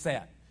can't just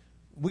sit.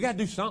 We got to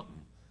do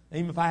something,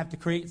 even if I have to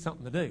create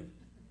something to do.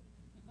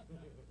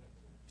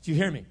 But you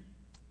hear me?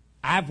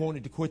 I've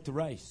wanted to quit the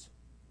race.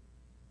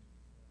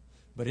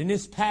 But in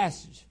this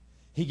passage,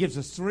 he gives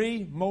us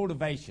three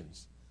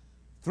motivations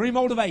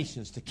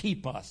to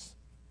keep us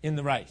in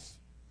the race.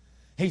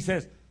 He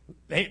says,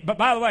 but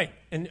by the way,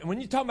 and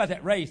when you talk about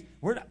that race,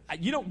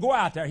 you don't go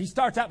out there. He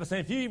starts out by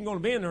saying, if you're even going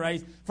to be in the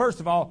race, first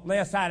of all, lay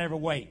aside every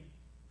weight.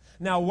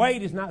 Now,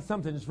 weight is not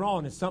something that's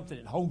wrong. It's something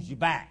that holds you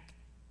back.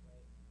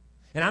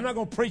 And I'm not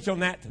going to preach on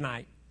that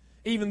tonight,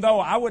 even though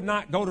I would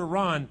not go to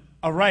run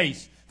a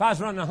race. If I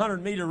was running a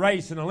 100-meter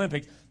race in the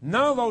Olympics,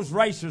 none of those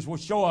racers will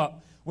show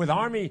up with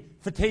Army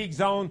fatigues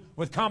on,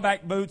 with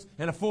combat boots,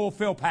 and a full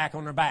fill pack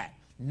on their back.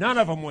 None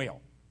of them will.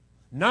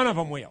 None of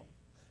them will.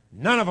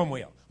 None of them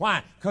will.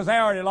 Why? Because they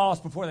already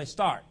lost before they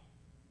start.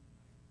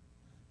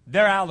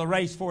 They're out of the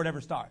race before it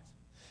ever starts.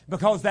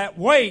 Because that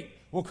weight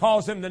will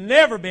cause them to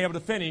never be able to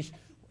finish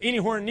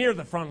anywhere near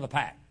the front of the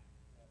pack.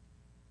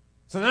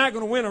 So they're not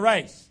going to win a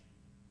race.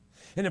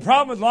 And the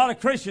problem with a lot of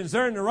Christians,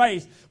 they're in the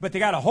race, but they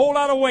got a whole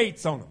lot of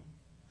weights on them.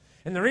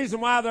 And the reason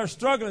why they're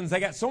struggling is they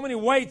got so many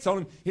weights on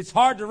them, it's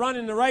hard to run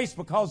in the race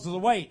because of the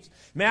weights.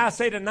 May I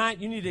say tonight,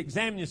 you need to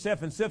examine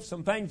yourself and see if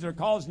some things that are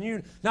causing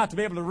you not to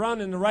be able to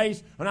run in the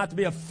race or not to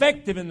be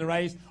effective in the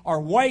race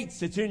are weights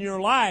that's in your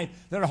life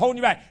that are holding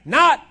you back.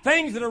 Not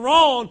things that are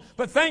wrong,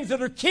 but things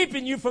that are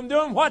keeping you from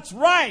doing what's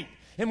right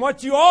and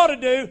what you ought to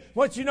do,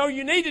 what you know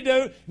you need to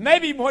do,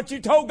 maybe what you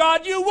told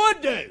God you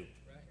would do.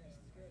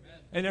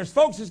 And there's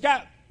folks that's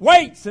got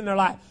weights in their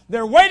life.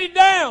 They're weighted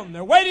down.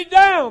 They're weighted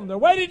down. They're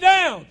weighted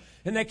down.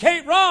 And they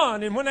can't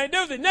run. And when they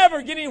do, they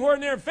never get anywhere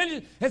near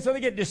finish. And so they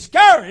get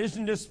discouraged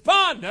and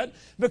despondent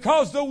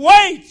because the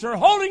weights are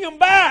holding them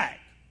back.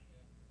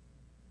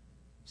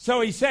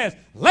 So he says,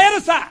 lay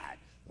it aside.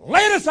 Lay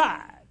it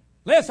aside.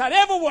 Lay aside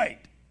every weight.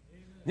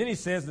 Then he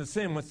says the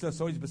sin which does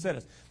so easily beset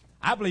us.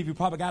 I believe you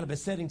probably got a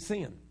besetting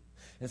sin.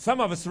 And some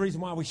of us, the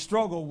reason why we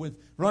struggle with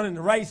running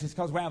the race is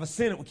because we have a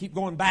sin that we keep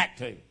going back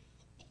to.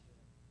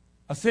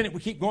 A sin that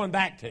we keep going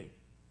back to.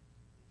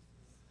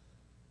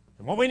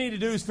 And what we need to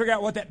do is figure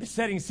out what that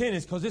besetting sin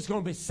is, because it's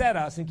going to beset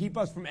us and keep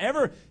us from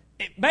ever,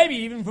 maybe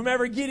even from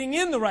ever getting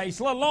in the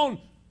race, let alone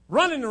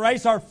running the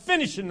race or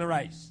finishing the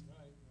race.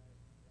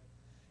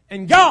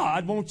 And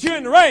God wants you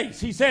in the race.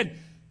 He said,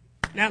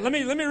 now let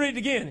me read it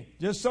again,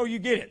 just so you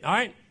get it, all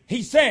right?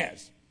 He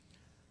says,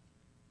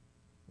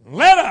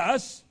 let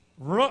us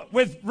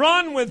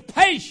run with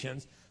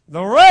patience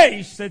the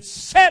race that's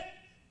set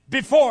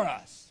before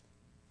us.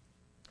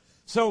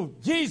 So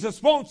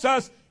Jesus wants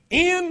us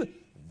in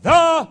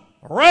the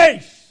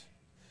race.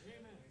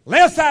 Lay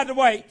aside the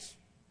weights.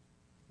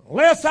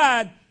 Lay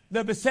aside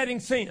the besetting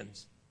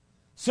sins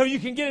so you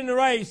can get in the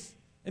race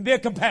and be a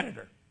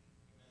competitor.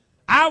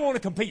 I want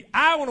to compete.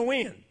 I want to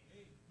win.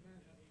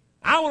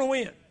 I want to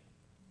win.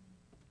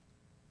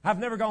 I've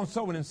never gone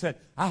sober and said,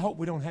 I hope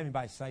we don't have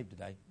anybody saved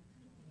today.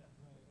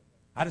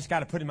 I just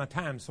got to put in my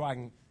time so I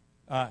can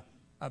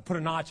put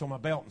a notch on my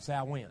belt and say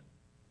I went.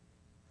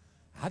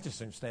 I just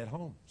soon stay at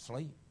home,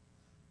 sleep.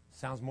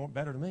 Sounds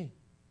better to me.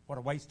 What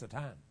a waste of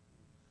time.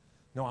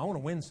 No, I want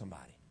to win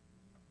somebody.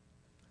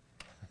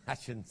 I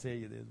shouldn't tell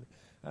you this.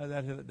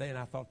 That other day, and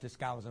I thought this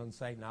guy was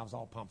unsaved, and I was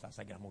all pumped. I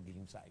said, I'm going to get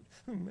him saved.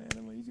 Man,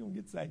 he's going to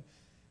get saved.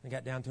 And I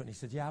got down to it, and he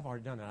said, yeah, I've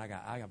already done it.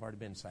 I've already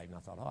been saved. And I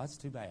thought, oh, that's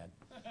too bad.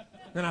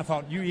 Then I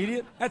thought, you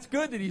idiot. That's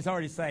good that he's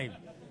already saved.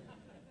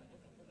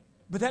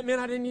 But that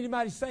meant I didn't need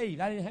anybody saved.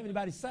 I didn't have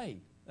anybody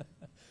saved.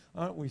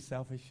 Aren't we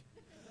selfish?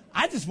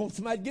 I just want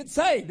somebody to get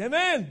saved.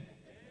 Amen.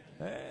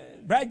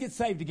 Brad gets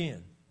saved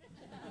again.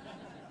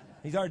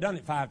 He's already done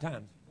it 5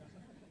 times.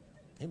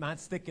 He might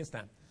stick this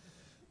time.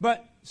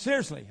 But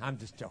seriously, I'm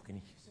just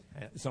joking.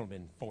 It's only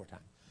been 4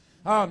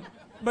 times.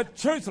 But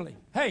truthfully,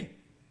 hey,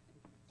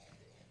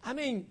 I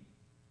mean,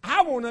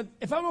 I want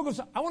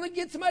to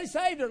get somebody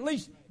saved, or at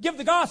least give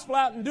the gospel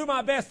out and do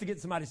my best to get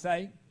somebody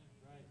saved.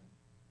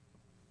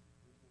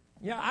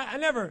 Yeah,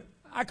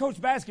 I coached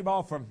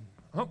basketball for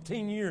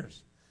umpteen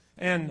years.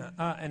 And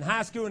in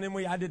high school, and then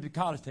I did the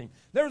college team.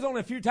 There was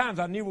only a few times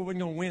I knew we weren't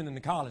going to win in the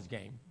college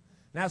game.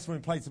 And that's when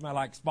we played somebody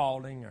like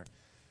Spalding or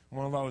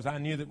one of those. I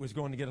knew that was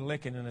going to get a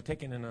licking and a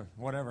ticking and a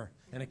whatever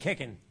and a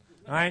kicking.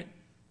 All right?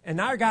 And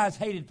our guys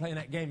hated playing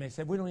that game. They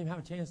said, we don't even have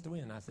a chance to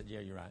win. And I said, yeah,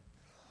 you're right.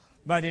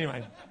 But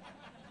anyway,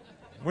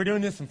 we're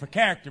doing this one for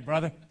character,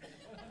 brother.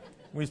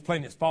 We was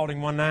playing at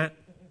Spalding one night.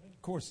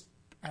 Of course,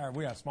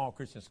 we are a small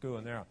Christian school,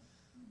 and they're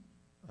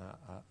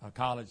a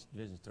college,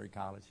 Division III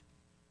college.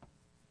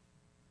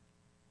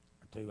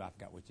 2, I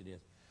forgot which it is.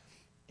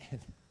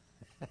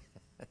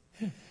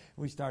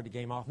 We started the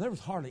game off, and there was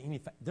hardly any.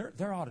 Their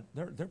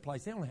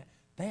place,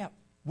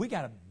 we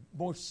got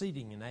more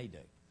seating than they do,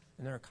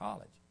 and they're a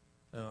college,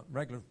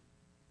 regular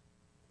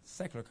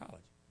secular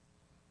college.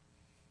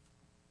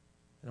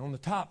 And on the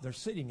top, they're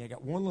sitting. They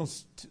got one little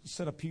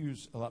set of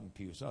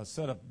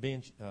set of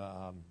bench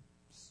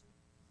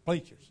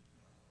bleachers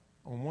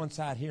on one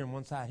side here and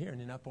one side here, and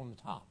then up on the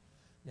top.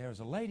 There was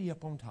a lady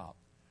up on top,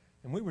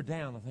 and we were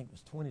down. I think it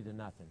was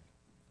 20-0.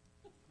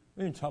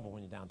 We're in trouble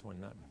when you're down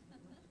 20-0.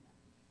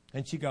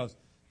 And she goes,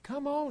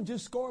 come on,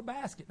 just score a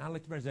basket. And I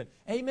looked at her and said,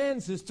 amen,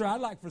 sister. I'd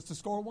like for us to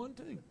score one,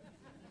 too.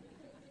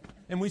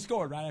 And we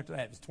scored right after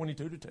that. It was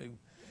 22-2.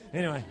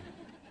 Anyway,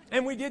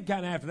 and we did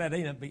kind of after that. They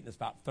ended up beating us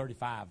about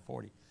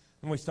 35-40.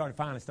 And we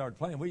finally started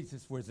playing. We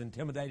just was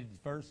intimidated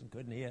at first and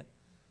couldn't hit.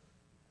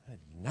 At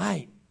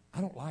night,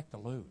 I don't like to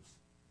lose.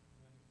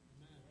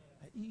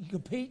 You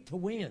compete to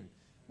win.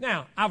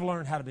 Now, I've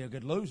learned how to be a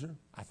good loser,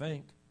 I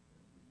think.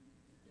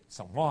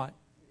 Somewhat.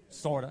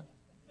 Sort of.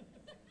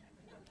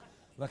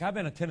 Look, I've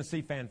been a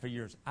Tennessee fan for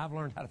years. I've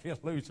learned how to be a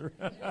loser.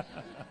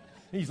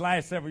 These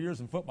last several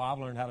years in football, I've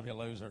learned how to be a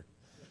loser.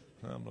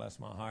 Oh, bless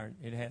my heart.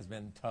 It has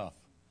been tough.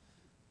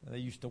 They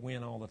used to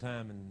win all the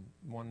time and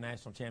won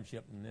national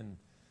championship. And then,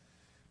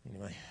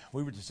 anyway,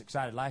 we were just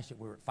excited last year.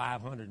 We were at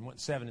 500 and went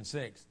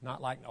 7-6.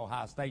 Not like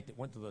Ohio State that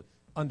went to the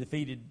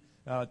undefeated,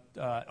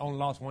 only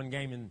lost 1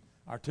 game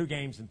or 2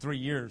 games in 3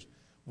 years.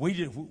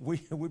 We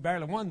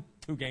barely won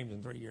 2 games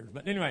in 3 years.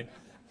 But anyway,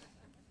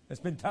 it's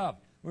been tough.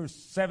 We were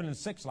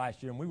 7-6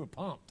 last year, and we were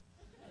pumped.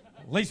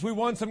 At least we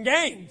won some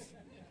games.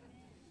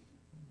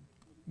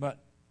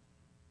 But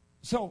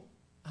So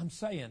I'm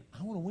saying,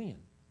 I want to win.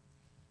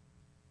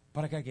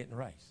 But I got to get in the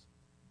race.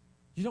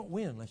 You don't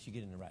win unless you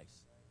get in the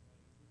race.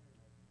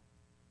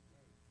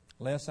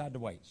 Lay aside the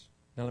weights.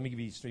 Now let me give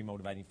you these 3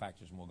 motivating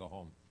factors and we'll go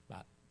home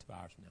about 2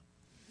 hours from now.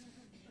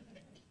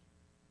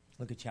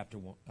 Look at chapter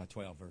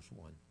 12, verse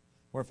 1.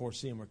 Wherefore,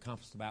 seeing we're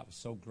compassed about with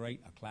so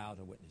great a cloud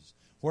of witnesses.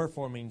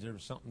 Wherefore means there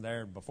was something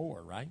there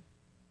before, right?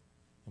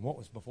 And what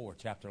was before?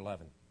 Chapter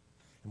 11.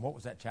 And what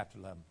was that chapter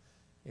 11?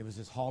 It was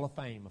this hall of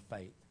fame of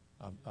faith,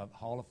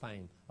 hall of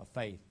fame of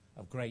faith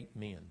of great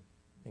men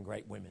and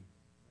great women.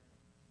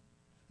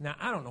 Now,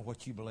 I don't know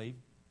what you believe,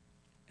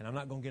 and I'm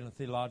not going to get in a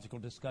theological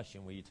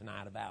discussion with you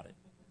tonight about it.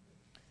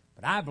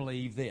 But I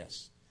believe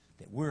this,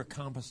 that we're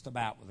compassed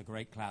about with a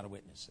great cloud of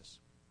witnesses.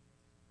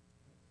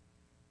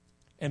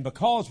 And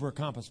because we're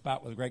compassed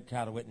about with a great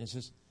cloud of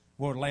witnesses,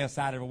 we'll lay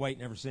aside every weight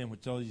and every sin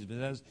which always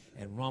does,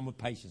 and run with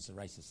patience the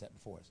race that's set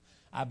before us.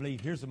 I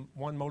believe here's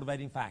one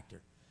motivating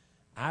factor.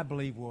 I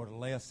believe we're to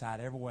lay aside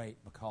every weight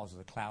because of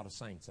the cloud of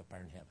saints up there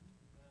in heaven.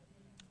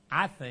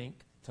 I think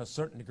to a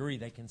certain degree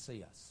they can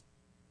see us.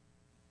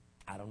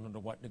 I don't know to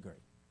what degree.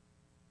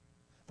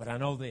 But I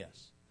know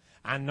this.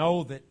 I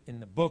know that in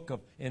the book of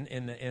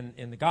in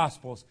the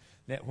Gospels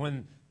that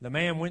when the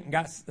man went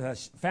and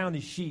found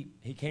his sheep,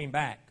 he came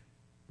back.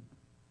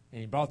 And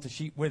he brought the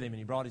sheep with him, and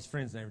he brought his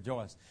friends, and they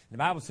rejoiced. And the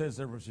Bible says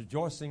there was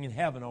rejoicing in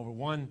heaven over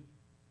one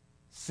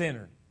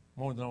sinner,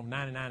 more than over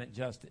 99 that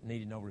just that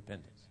needed no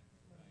repentance.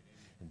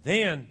 And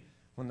then,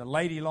 when the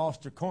lady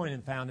lost her coin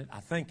and found it,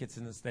 I think it's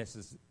in this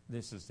is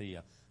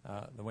the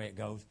way it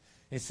goes.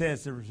 It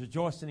says there was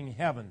rejoicing in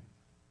heaven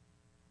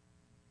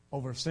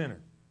over a sinner,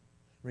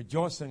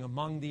 rejoicing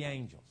among the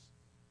angels.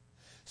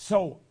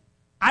 So,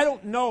 I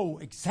don't know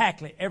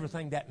exactly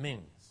everything that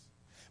means.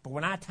 But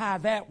when I tie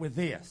that with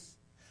this,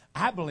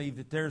 I believe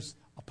that there's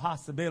a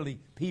possibility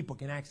people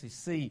can actually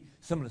see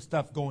some of the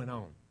stuff going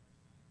on.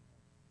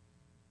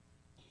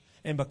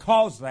 And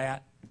because of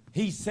that,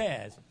 he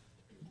says,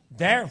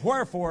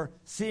 wherefore,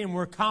 seeing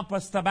we're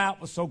compassed about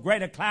with so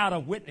great a cloud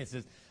of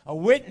witnesses. A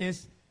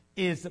witness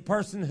is the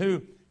person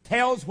who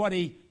tells what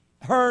he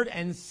heard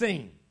and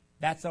seen.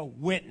 That's a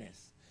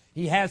witness.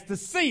 He has to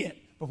see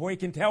it before he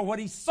can tell what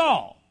he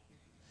saw.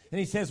 And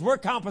he says, we're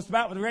compassed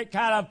about with a great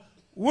cloud of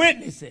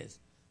witnesses.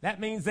 That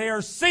means they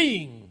are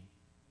seeing.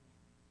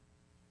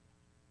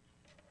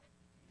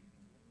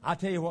 I'll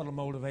tell you what will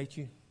motivate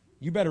you.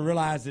 You better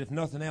realize that if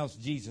nothing else,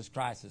 Jesus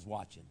Christ is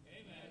watching.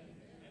 Amen.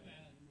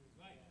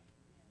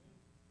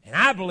 And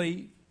I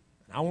believe,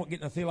 and I won't get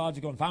in a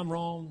theological, if I'm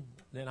wrong,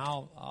 then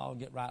I'll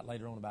get right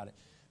later on about it.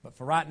 But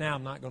for right now,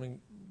 I'm not going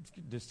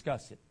to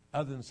discuss it,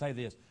 other than say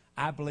this.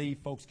 I believe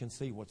folks can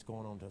see what's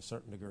going on to a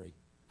certain degree.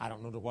 I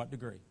don't know to what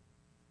degree.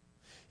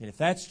 And if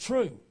that's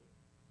true,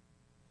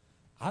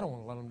 I don't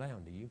want to let them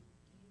down, do you?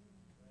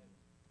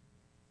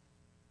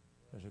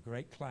 There's a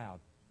great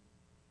cloud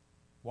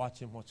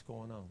watching what's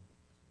going on.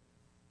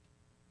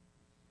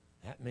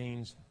 That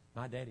means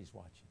my daddy's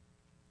watching.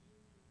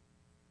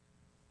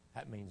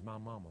 That means my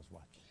mama's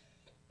watching.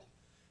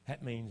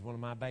 That means one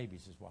of my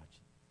babies is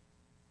watching.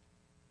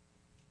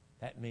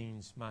 That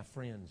means my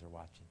friends are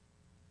watching.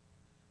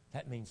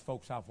 That means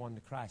folks I've won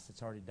to Christ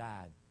that's already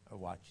died are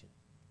watching.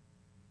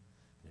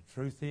 And the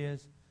truth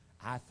is,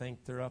 I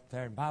think they're up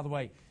there. And by the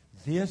way,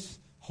 this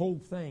whole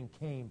thing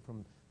came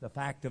from the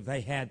fact that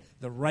they had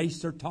the race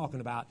they're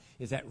talking about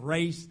is that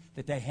race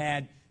that they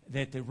had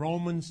that the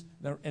Romans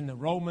in the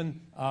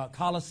Roman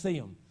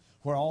Colosseum,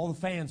 where all the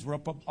fans were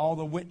up all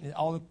the witness,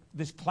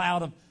 this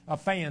cloud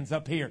of fans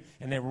up here,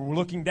 and they were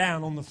looking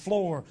down on the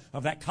floor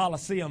of that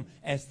Colosseum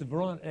as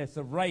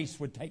the race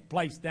would take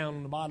place down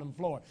on the bottom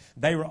floor.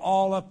 They were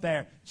all up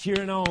there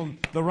cheering on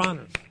the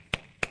runners,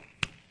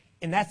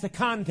 and that's the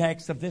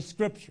context of this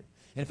scripture.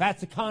 And if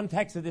that's the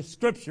context of this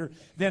scripture,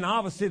 then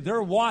obviously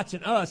they're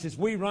watching us as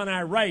we run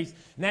our race.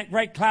 And that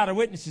great cloud of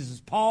witnesses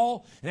is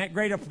Paul. And that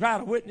great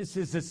cloud of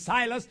witnesses is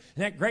Silas.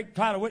 And that great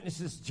cloud of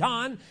witnesses is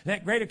John. And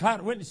that great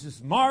cloud of witnesses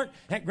is Mark.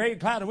 And that great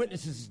cloud of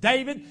witnesses is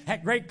David.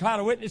 That great cloud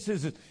of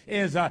witnesses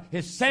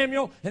is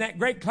Samuel. And that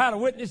great cloud of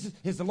witnesses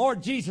is the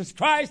Lord Jesus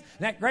Christ.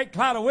 And that great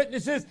cloud of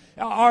witnesses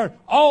are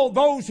all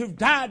those who've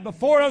died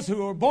before us, who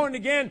were born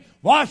again,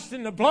 washed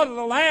in the blood of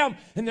the Lamb.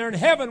 And they're in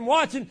heaven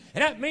watching.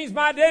 And that means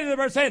my daddy,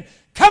 they're saying,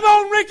 come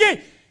on,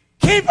 Ricky.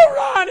 Keep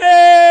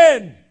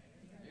running.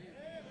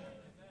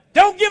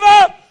 Don't give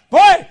up.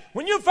 Boy,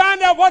 when you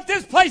find out what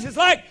this place is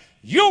like,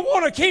 you'll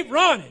want to keep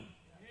running.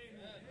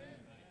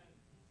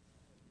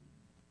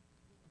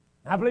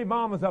 I believe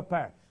Mama's up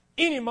there.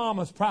 Any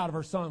mama's proud of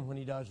her son when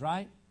he does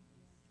right.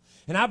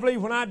 And I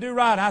believe when I do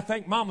right, I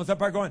think Mama's up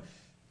there going,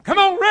 come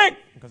on, Rick.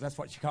 Because that's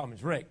what she called me,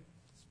 is Rick.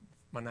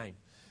 That's my name.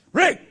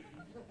 Rick.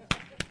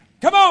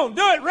 Come on,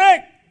 do it,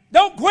 Rick.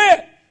 Don't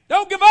quit.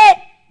 Don't give up.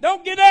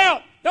 Don't get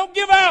out. Don't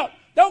give out.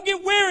 Don't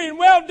get weary in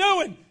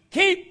well-doing.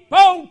 Keep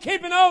on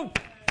keeping on.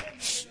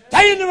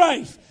 Stay in the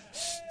race.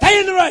 Stay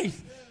in the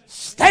race.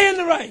 Stay in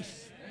the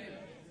race.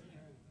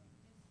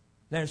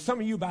 There's some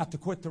of you about to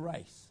quit the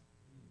race.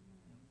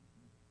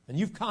 And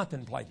you've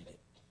contemplated it.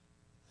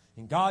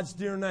 In God's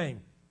dear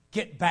name,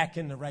 get back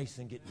in the race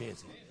and get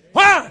busy.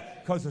 Why?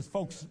 Because there's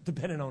folks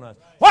depending on us.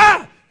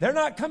 Why? They're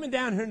not coming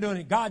down here and doing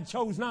it. God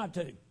chose not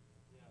to.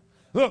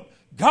 Look,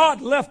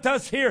 God left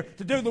us here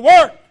to do the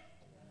work.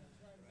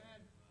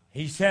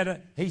 Jesus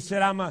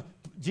said,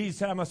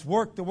 I must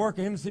work the work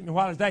of him who sent me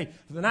while it's day.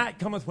 For the night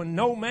cometh when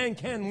no man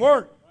can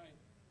work.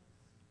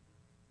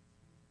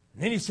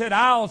 And then he said,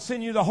 I'll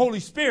send you the Holy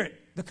Spirit,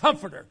 the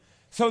Comforter,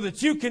 so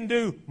that you can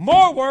do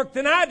more work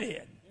than I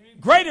did.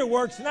 Greater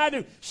works than I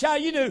do shall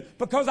you do,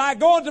 because I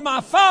go unto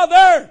my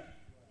Father.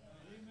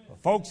 Well,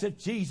 folks, if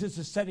Jesus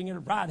is sitting at the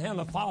right hand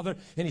of the Father,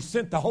 and he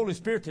sent the Holy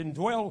Spirit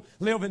to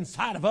live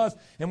inside of us,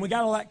 and we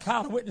got all that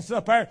cloud of witnesses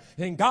up there,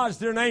 in God's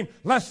dear name,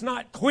 let's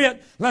not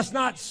quit. Let's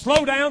not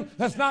slow down.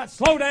 Let's not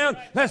slow down.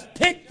 Let's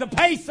pick the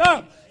pace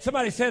up.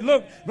 Somebody said,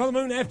 look, Brother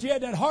Moon, after you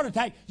had that heart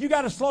attack, you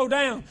got to slow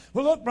down.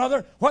 Well, look,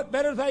 brother, what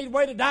better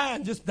way to die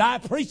than just die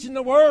preaching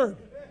the Word?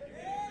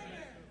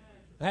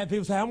 I had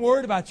people say, I'm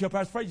worried about you up here.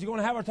 I was afraid you're going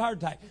to have a heart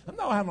attack. I'm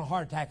not having a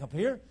heart attack up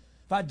here.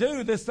 If I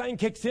do, this thing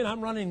kicks in. I'm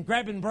running and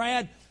grabbing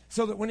Brad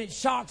so that when it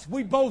shocks,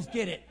 we both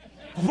get it.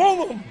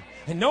 Boom!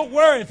 And don't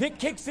worry, if it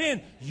kicks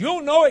in,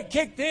 you'll know it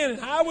kicked in, and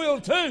I will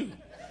too.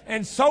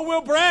 And so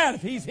will Brad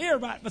if he's here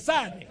right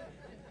beside me.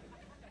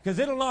 Because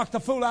it'll knock the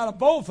fool out of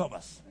both of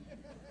us.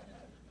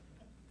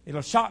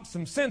 It'll shock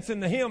some sense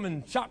into him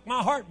and shock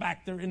my heart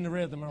back there in the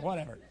rhythm or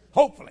whatever.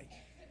 Hopefully.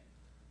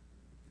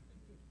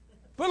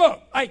 But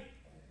look,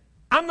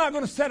 I'm not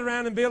going to sit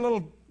around and be a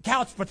little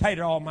couch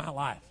potato all my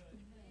life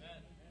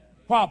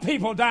while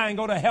people die and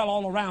go to hell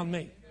all around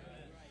me.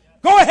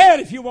 Go ahead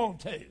if you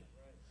want to.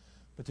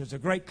 But there's a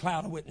great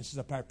cloud of witnesses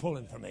up there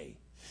pulling for me.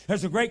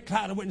 There's a great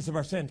cloud of witnesses up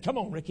there saying, come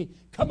on, Ricky,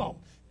 come on.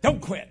 Don't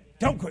quit.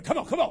 Don't quit. Come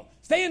on, come on.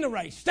 Stay in the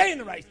race. Stay in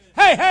the race.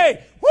 Hey,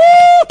 hey.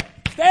 Woo!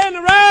 Stay in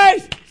the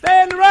race.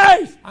 Stay in the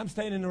race. I'm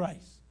staying in the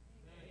race.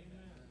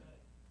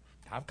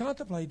 I've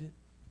contemplated.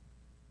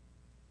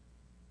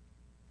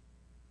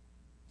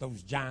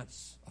 Those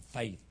giants of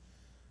faith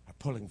are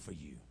pulling for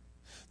you.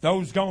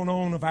 Those going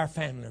on of our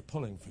family are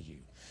pulling for you.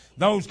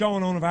 Those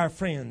going on of our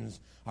friends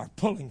are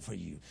pulling for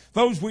you.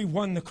 Those we've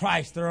won to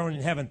Christ that are on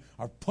in heaven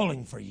are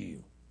pulling for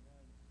you.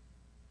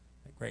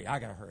 I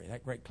got to hurry.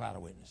 That great cloud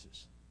of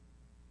witnesses.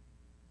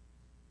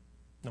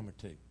 Number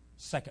 2,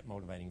 second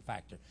motivating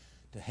factor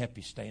to help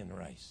you stay in the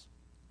race.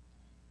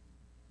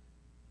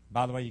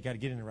 By the way, you got to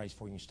get in the race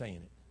before you can stay in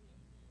it.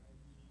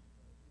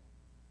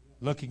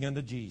 Looking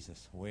unto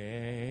Jesus.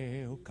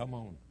 Well, come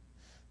on.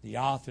 The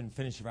author and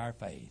finisher of our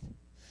faith,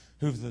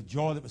 who for the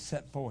joy that was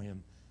set for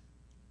him,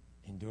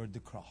 endured the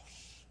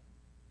cross,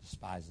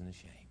 despising the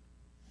shame,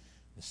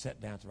 and sat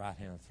down at the right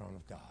hand of the throne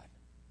of God.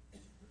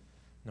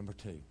 Number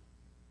 2,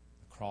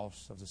 the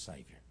cross of the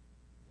Savior.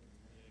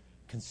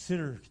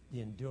 Consider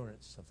the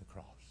endurance of the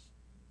cross.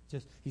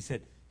 He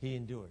said, he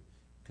endured.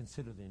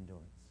 Consider the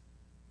endurance.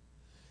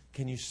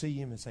 Can you see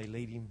him as they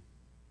lead him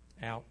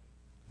out?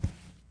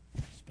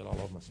 Spit all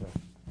over myself.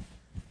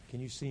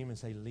 Can you see him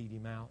as they lead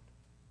him out?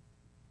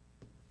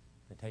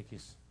 They take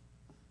his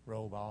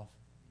robe off.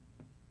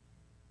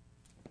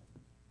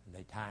 And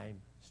they tie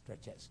him,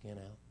 stretch that skin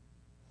out.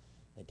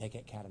 They take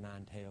that cat of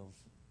nine tails.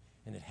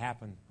 And it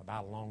happened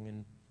about along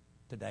in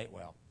today.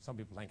 Well, some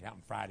people think it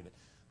happened Friday, but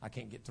I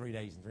can't get 3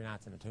 days and 3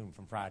 nights in a tomb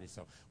from Friday.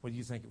 So whether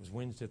you think it was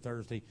Wednesday,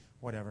 Thursday,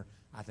 whatever,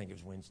 I think it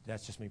was Wednesday.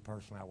 That's just me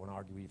personally. I won't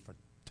argue with you for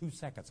 2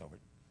 seconds over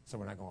it. So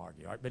we're not going to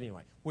argue. All right? But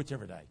anyway,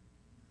 whichever day.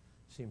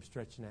 See him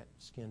stretching that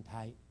skin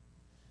tight.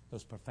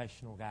 Those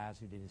professional guys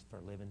who did this for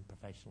a living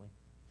professionally.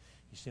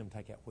 You see them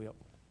take that whip,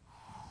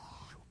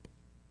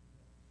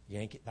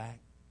 yank it back,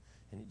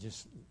 and it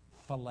just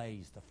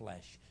fillets the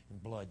flesh,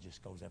 and blood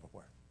just goes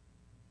everywhere.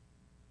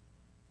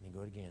 And you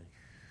go it again.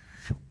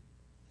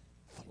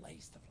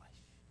 Fillets the flesh.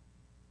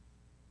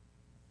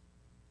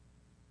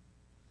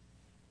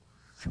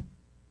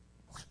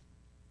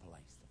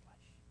 Fillets the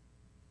flesh.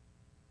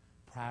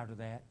 Prior to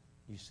that,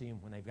 you see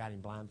him when they've got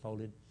him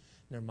blindfolded.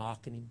 They're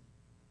mocking him.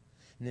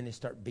 And then they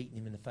start beating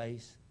him in the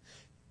face.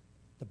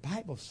 The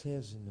Bible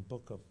says in the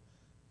book of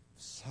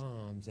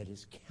Psalms that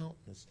his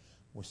countenance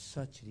was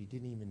such that you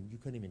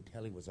couldn't even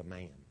tell he was a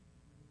man.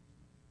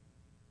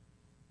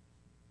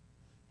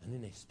 And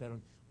then they spit on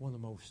him. One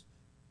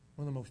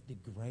of the most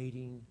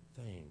degrading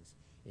things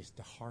is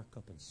to hark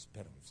up and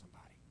spit on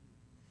somebody.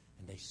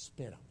 And they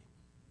spit on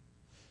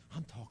him.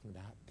 I'm talking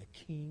about the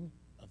King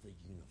of the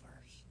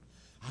universe.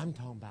 I'm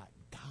talking about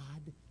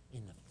God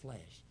in the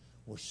flesh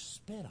was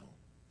spit on.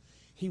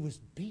 He was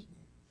beaten.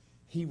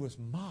 He was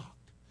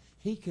mocked.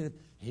 He could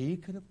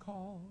have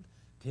called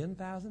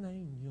 10,000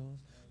 angels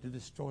to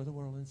destroy the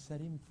world and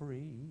set him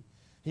free.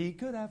 He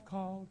could have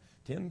called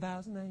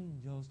 10,000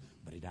 angels,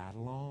 but he died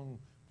alone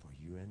for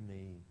you and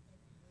me.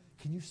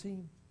 Can you see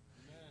him?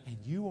 And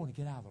you want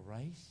to get out of the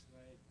race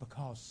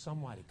because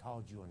somebody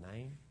called you a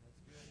name?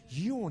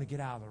 You want to get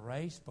out of the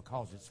race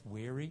because it's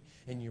weary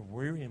and you're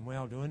weary and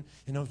well-doing,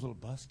 and those little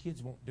bus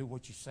kids won't do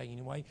what you say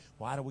anyway.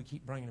 Why do we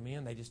keep bringing them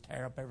in? They just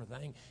tear up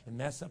everything and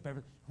mess up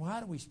everything. Why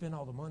do we spend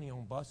all the money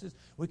on buses?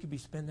 We could be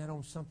spending that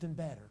on something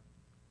better.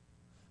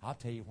 I'll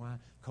tell you why.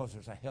 Because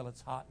there's a hell that's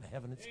hot and a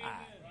heaven that's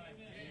high.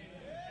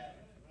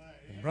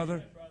 And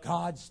Brother,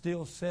 God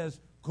still says,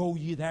 go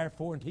ye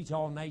therefore and teach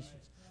all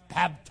nations,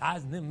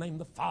 baptizing them in the name of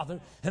the Father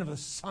and of the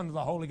Son and of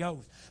the Holy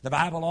Ghost. The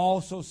Bible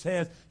also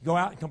says, go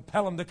out and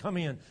compel them to come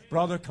in.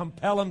 Brother,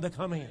 compel them to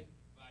come in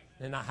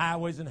the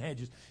highways and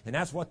hedges. And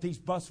that's what these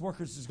bus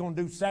workers is going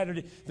to do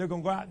Saturday. They're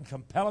going to go out and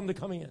compel them to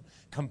come in.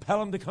 Compel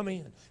them to come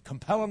in.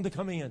 Compel them to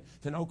come in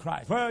to know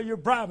Christ. Well, you're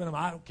bribing them.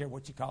 I don't care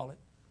what you call it.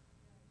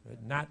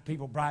 At night,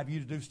 people bribe you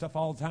to do stuff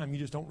all the time. You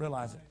just don't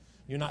realize it.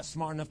 You're not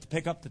smart enough to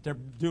pick up that they're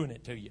doing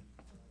it to you.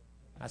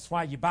 That's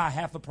why you buy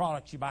half the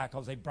products you buy,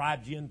 because they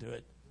bribed you into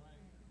it.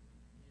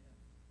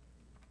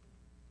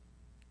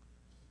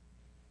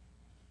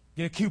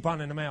 Get a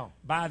coupon in the mail.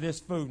 Buy this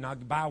food, and I'll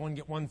buy one,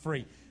 get one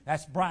free.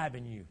 That's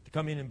bribing you to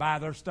come in and buy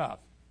their stuff.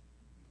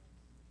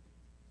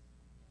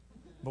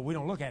 But we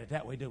don't look at it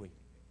that way, do we?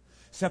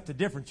 Except the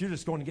difference, you're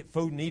just going to get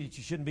food and eat it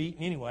you shouldn't be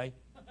eating anyway.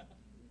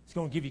 It's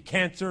going to give you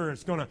cancer, or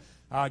it's going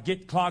to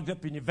get clogged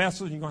up in your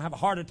vessels, and you're going to have a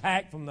heart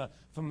attack from the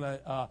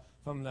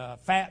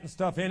fat and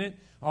stuff in it,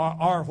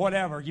 or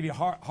whatever, give you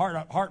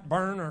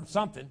heartburn or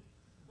something,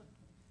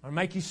 or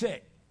make you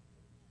sick.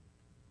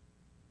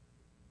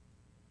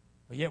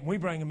 But yet when we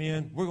bring them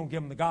in, we're going to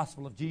give them the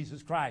gospel of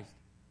Jesus Christ.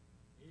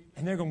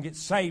 And they're going to get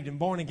saved and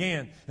born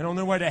again and on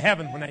their way to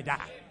heaven when they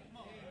die.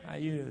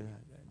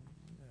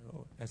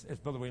 As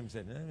Brother William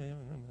said.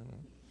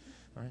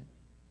 All right.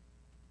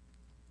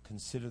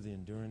 Consider the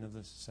enduring of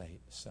the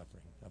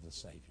suffering of the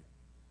Savior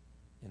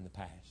in the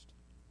past.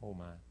 Oh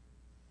my.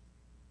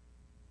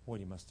 What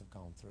he must have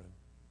gone through.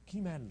 Can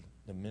you imagine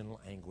the mental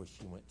anguish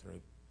he went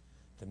through?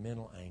 The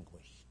mental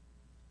anguish.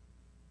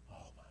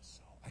 Oh my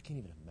soul. I can't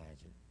even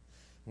imagine.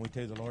 When we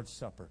do the Lord's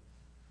Supper,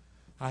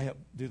 I help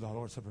do the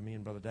Lord's Supper. Me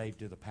and Brother Dave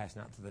do the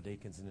passing out to the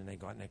deacons, and then they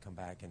go out and they come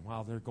back. And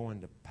while they're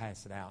going to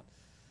pass it out,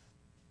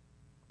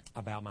 I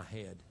bow my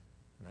head.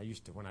 And I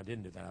used to, when I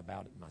didn't do that, I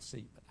bowed in my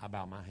seat. But I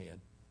bow my head,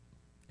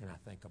 and I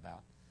think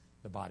about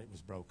the body that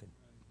was broken.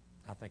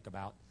 I think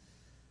about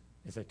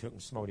as they took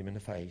and smote him in the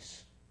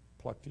face,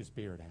 plucked his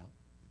beard out.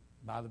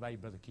 By the way,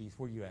 Brother Keith,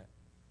 where you at?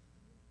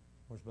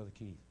 Where's Brother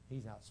Keith?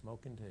 He's out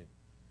smoking too.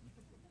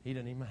 He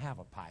doesn't even have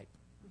a pipe.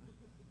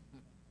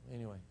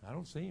 Anyway, I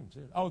don't see him.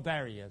 Oh,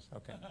 there he is.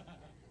 Okay.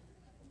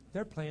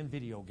 They're playing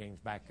video games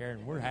back there,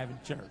 and we're having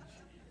church.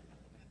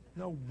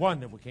 No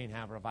wonder we can't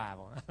have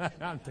revival.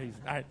 I'm teasing.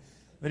 All right.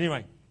 But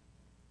anyway,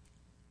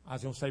 I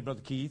was going to say,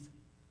 Brother Keith,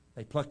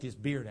 they plucked his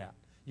beard out.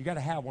 You got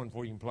to have one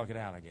before you can pluck it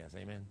out, I guess.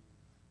 Amen.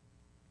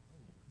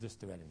 Just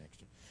do that in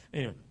next year.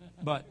 Anyway,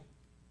 but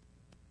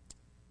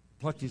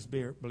plucked his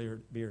beard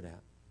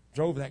out.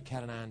 Drove that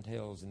cat o' nine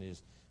tails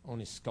on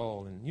his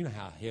skull, and you know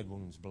how head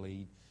wounds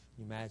bleed.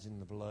 You imagine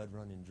the blood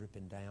running,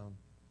 dripping down.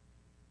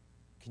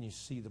 Can you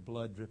see the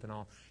blood dripping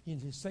off? You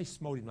know, they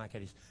smote him like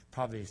that.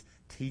 Probably his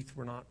teeth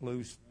were not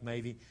loose,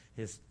 maybe.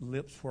 His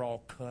lips were all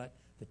cut.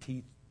 The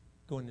teeth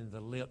going into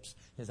the lips.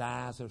 His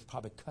eyes, there was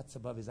probably cuts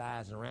above his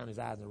eyes and around his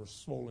eyes. They were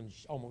swollen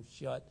almost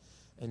shut.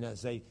 And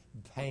as they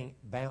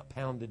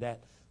pounded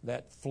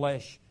that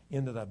flesh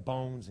into the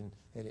bones, and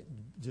it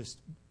just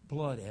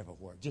blood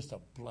everywhere. Just a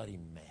bloody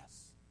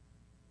mess.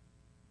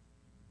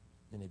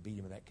 And they beat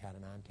him with that cat o'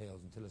 nine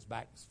tails until his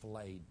back was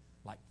filleted,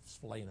 like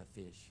filleting a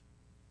fish.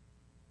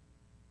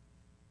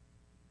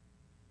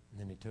 And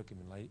then they took him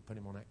and put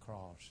him on that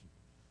cross, and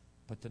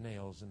put the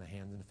nails in the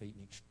hands and the feet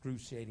in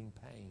excruciating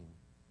pain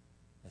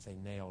as they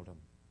nailed him,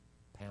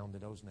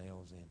 pounded those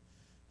nails in.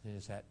 And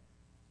as that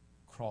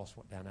cross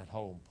went down that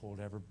hole and pulled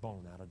every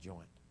bone out of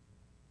joint.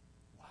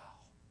 Wow.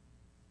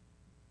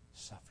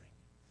 Suffering.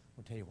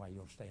 I'll tell you why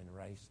you'll stay in the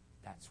race.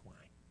 That's why.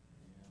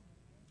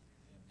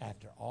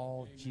 After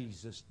all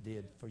Jesus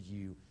did for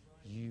you,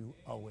 you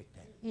owe it to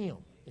him.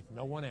 If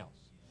no one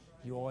else,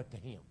 you owe it to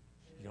him.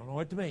 You don't owe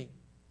it to me.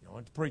 You don't owe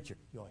it to the preacher.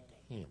 You owe it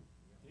to him,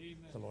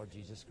 the Lord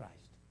Jesus Christ.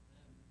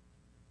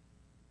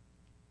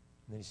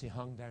 And then he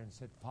hung there and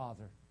said,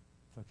 Father,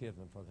 forgive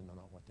them, for they know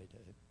not what they do.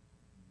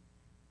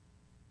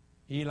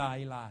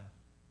 Eli, Eli. And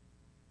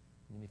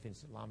then he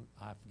finished it.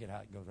 I forget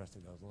how it goes. The rest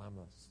of it goes.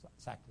 Lama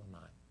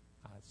Saklanai.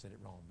 I said it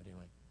wrong, but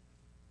anyway.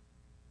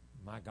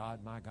 My God,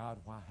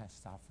 why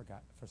hast thou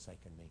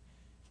forsaken me?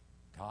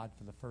 God,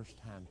 for the first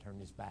time, turned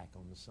his back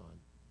on the Son.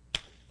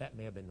 That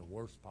may have been the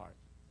worst part.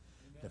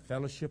 Amen. The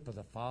fellowship of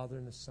the Father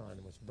and the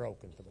Son was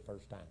broken for the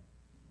first time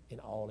in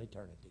all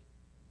eternity.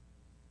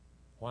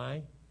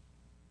 Why?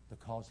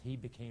 Because he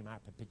became our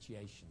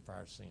propitiation for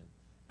our sin,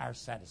 our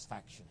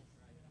satisfaction.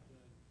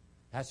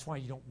 That's why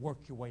you don't work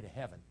your way to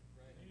heaven,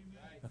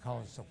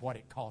 because of what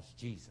it cost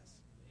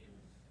Jesus.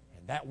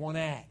 And that one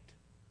act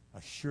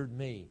assured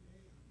me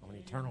of an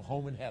eternal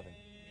home in heaven.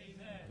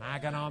 And I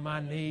got on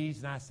my knees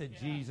and I said,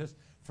 Jesus,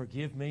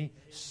 forgive me,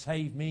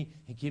 save me,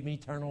 and give me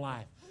eternal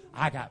life.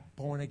 I got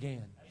born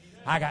again.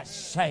 I got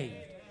saved.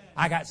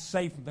 I got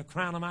saved from the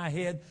crown of my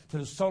head to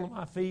the sole of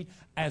my feet.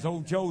 As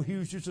old Joe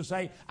Hughes used to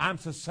say, I'm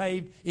so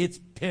saved, it's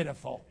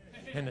pitiful.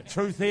 And the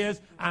truth is,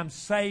 I'm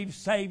saved,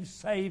 saved,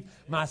 saved.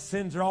 My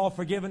sins are all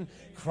forgiven.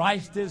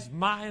 Christ is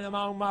mine. I'm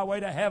on my way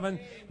to heaven.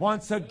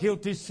 Once a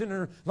guilty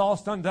sinner,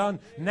 lost, undone.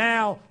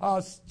 Now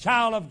a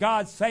child of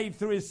God, saved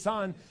through His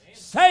Son.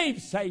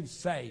 Saved, saved,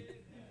 saved.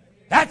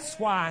 That's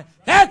why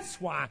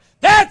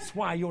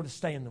you ought to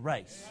stay in the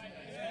race.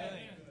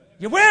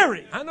 You're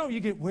weary. I know you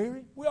get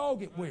weary. We all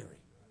get weary.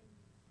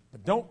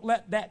 But don't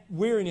let that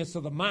weariness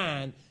of the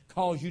mind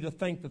cause you to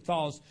think the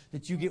thoughts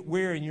that you get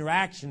weary and your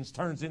actions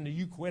turns into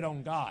you quit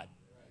on God.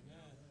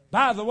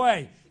 By the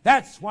way,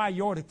 that's why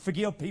you ought to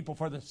forgive people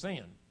for their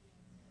sin.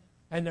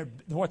 And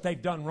what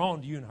they've done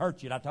wrong to you and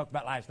hurt you that I talked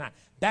about last night.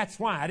 That's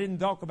why. I didn't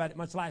talk about it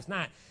much last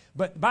night.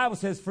 But the Bible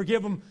says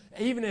forgive them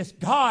even as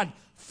God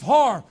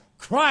for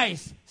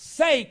Christ's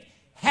sake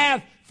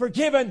hath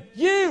forgiven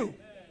you.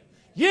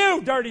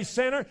 You dirty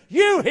sinner.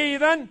 You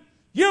heathen.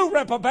 You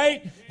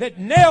reprobate that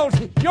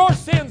your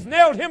sins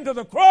nailed Him to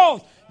the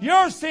cross.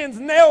 Your sins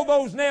nailed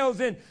those nails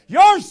in.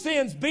 Your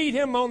sins beat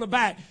Him on the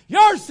back.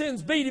 Your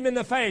sins beat Him in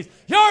the face.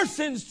 Your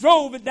sins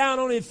drove it down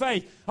on His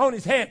face, on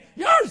His head.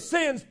 Your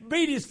sins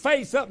beat His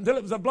face up until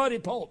it was a bloody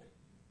pulp.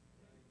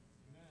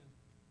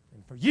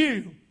 And for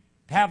you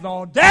to have the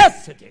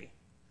audacity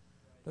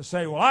to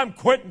say, well, I'm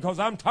quitting because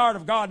I'm tired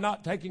of God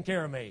not taking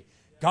care of me.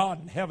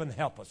 God in heaven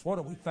help us. What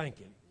are we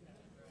thinking?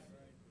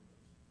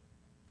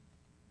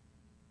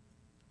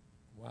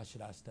 Why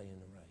should I stay in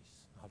the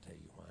race? I'll tell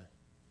you why.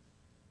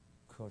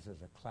 Because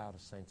there's a cloud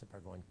of saints up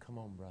there going, come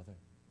on, brother.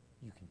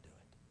 You can do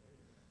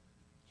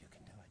it. You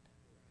can do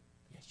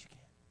it. Yes, you can.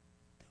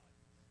 Do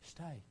it.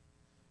 Stay.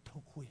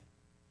 Don't quit.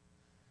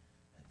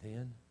 And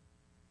then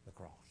the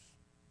cross.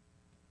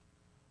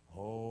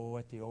 Oh,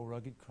 at the old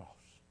rugged cross.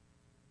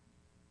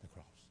 The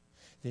cross.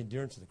 The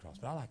endurance of the cross.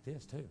 But I like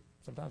this too.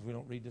 Sometimes we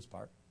don't read this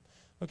part.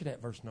 Look at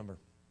that verse number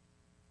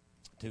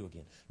 2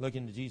 again. Look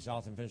into Jesus,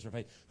 author and finisher of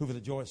faith, who for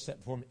the joy set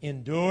before Him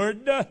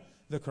endured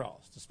the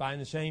cross, despising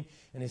the shame,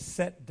 and is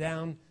set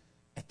down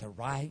at the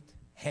right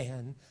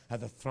hand of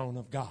the throne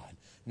of God.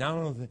 Not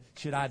only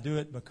should I do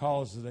it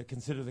because of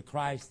consider the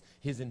Christ,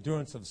 His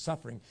endurance of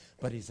suffering,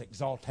 but His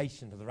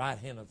exaltation to the right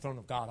hand of the throne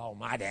of God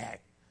Almighty.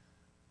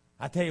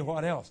 I tell you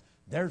what else.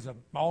 There's an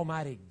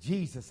Almighty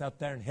Jesus up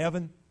there in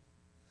heaven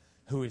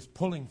who is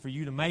pulling for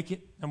you to make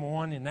it, number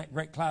one, in that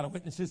great cloud of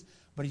witnesses,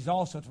 but He's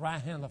also at the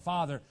right hand of the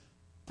Father,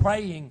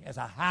 praying as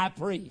a high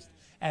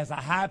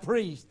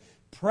priest,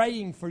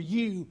 praying for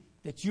you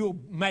that you'll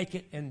make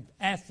it and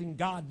asking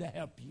God to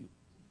help you.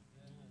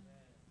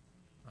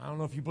 I don't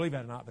know if you believe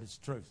that or not, but it's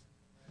the truth.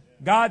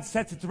 God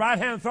sits at the right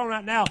hand of the throne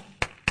right now,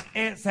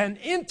 and it's an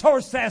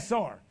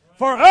intercessor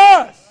for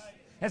us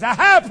as a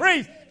high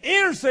priest,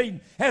 interceding.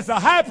 As a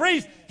high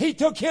priest, He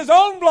took His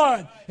own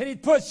blood and He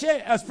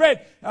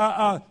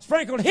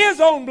sprinkled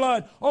His own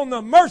blood on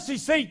the mercy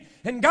seat,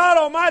 and God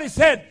Almighty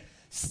said,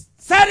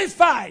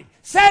 satisfied,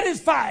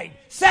 satisfied,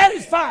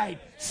 satisfied,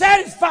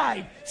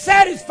 satisfied,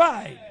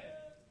 satisfied.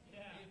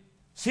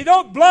 See,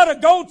 don't blood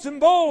of goats and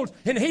bulls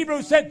in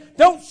Hebrews said,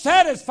 don't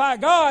satisfy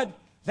God.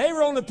 They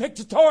were on the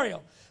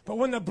pictorial. But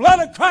when the blood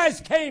of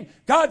Christ came,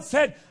 God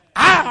said,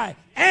 I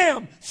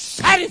am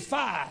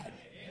satisfied.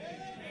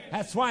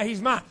 That's why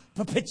He's my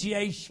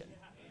propitiation.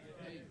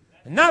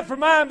 And not for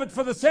mine, but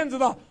for the sins of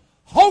the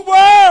whole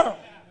world.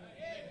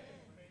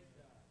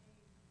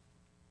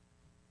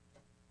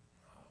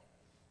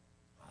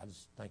 I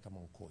just think I'm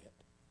going to quit.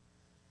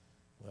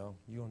 Well,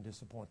 you're going to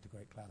disappoint the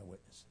great cloud of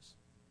witnesses.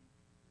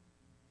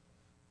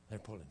 They're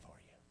pulling for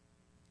you.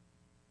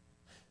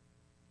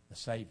 The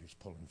Savior's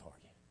pulling for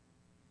you.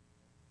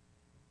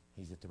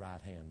 He's at the right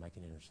hand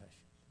making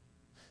intercession.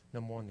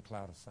 Number one, the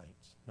cloud of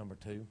saints. Number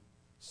two,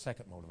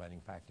 second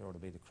motivating factor ought to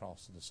be the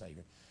cross of the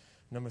Savior.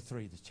 Number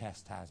three, the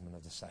chastisement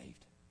of the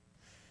saved.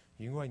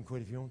 You can go ahead and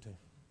quit if you want to.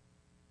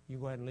 You can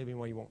go ahead and live any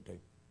way you want to.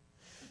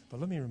 But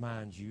let me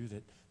remind you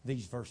that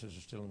these verses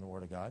are still in the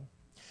Word of God.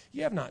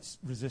 You have not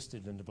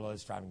resisted unto blood,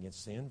 striving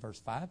against sin, verse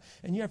 5.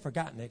 And you have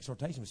forgotten the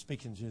exhortation of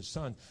speaking to His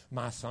Son.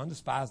 My son,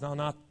 despise thou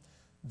not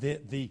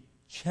the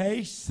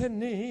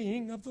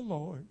chastening of the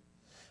Lord.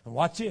 And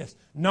watch this.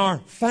 Nor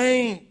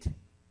faint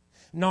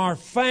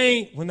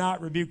will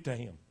not rebuke to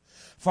Him.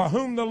 For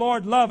whom the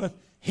Lord loveth,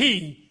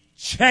 He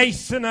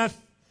chasteneth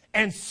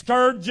and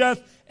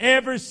scourgeth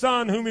every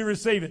son whom He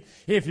receiveth.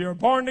 If you're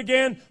born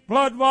again,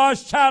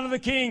 blood-washed child of the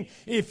King,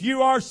 if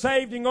you are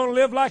saved and going to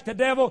live like the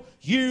devil,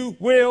 you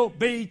will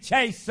be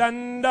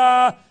chastened,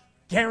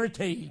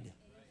 guaranteed.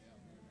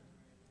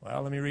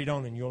 Well, let me read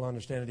on and you'll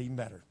understand it even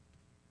better.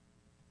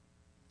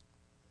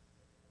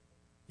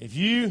 If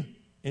you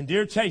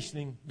endure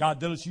chastening, God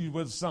deals you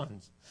with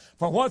sons.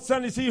 For what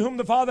son is he whom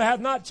the Father hath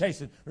not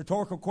chastened?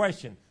 Rhetorical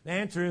question. The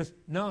answer is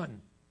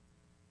none.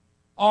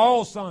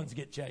 All sons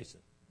get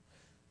chastened.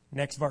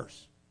 Next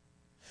verse.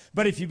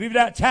 But if you be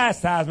without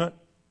chastisement,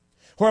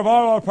 whereof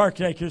all are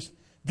partakers,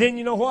 then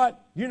you know what?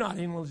 You're not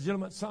an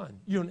illegitimate son.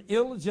 You're an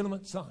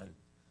illegitimate son.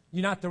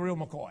 You're not the real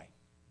McCoy.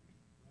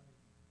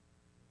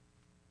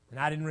 And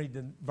I didn't read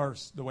the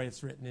verse the way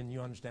it's written, and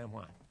you understand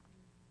why.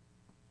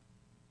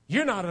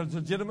 You're not a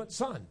legitimate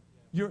son.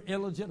 You're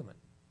illegitimate.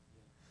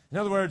 In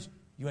other words,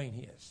 you ain't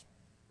His.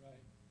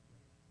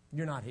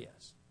 You're not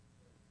His.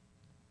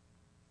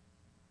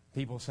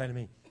 People say to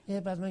me,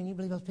 yeah, Brother Man, you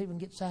believe those people can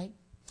get saved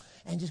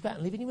and just go out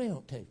and live any way they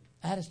want to?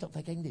 I just don't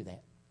think they can do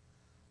that.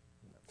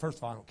 First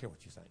of all, I don't care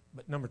what you think.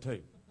 But number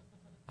two,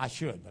 I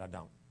should, but I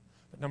don't.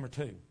 But number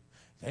two,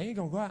 they ain't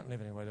going to go out and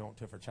live any way they want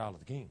to for a child of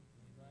the King.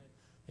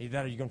 Either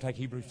that or you're going to take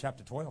Hebrews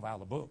chapter 12 out of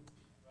the book.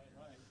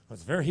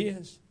 Because if they're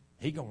His,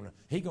 He's going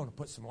to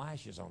put some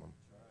lashes on them.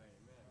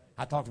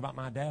 I talked about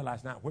my dad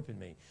last night whipping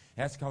me.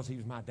 That's because he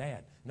was my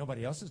dad.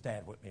 Nobody else's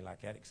dad whipped me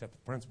like that except the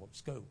principal at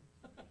school.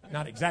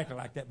 Not exactly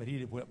like that, but he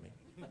did whip me.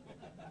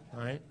 All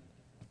right?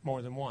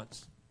 More than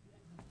once.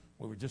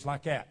 We were just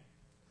like that.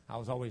 I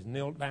was always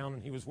knelt down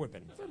and he was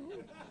whipping.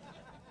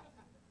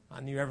 I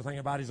knew everything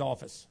about his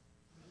office,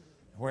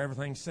 where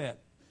everything's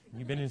set.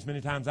 You've been in as many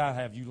times as I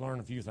have, you learn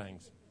a few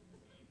things.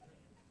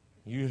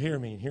 You hear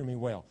me and hear me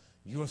well.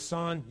 You're a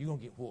son, you're going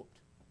to get whooped.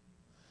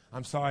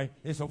 I'm sorry,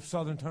 it's a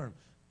southern term.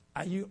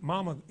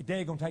 Mama,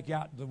 Dad going to take you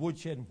out to the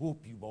woodshed and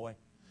whoop you, boy.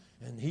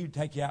 And he would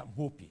take you out and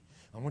whoop you.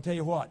 I'm going to tell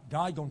you what,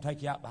 God going to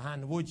take you out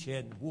behind the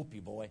woodshed and whoop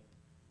you, boy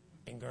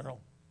and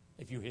girl,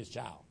 if you're His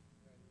child.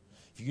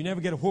 If you never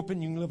get a whooping,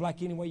 you can live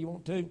like any way you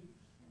want to.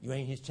 You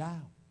ain't His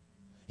child.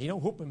 He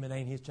don't whoop him and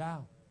ain't His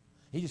child.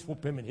 He just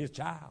whoop him and His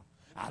child.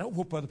 I don't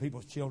whoop other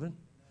people's children.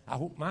 I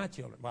whoop my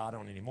children. Well, I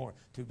don't anymore.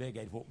 Too big,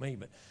 they'd whoop me.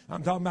 But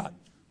I'm talking about,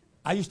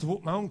 I used to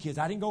whoop my own kids.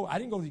 I didn't go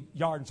to the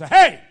yard and say,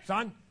 hey,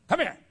 son,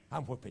 come here.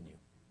 I'm whooping you.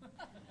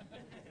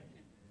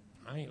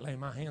 I ain't laying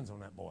my hands on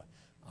that boy.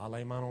 I'll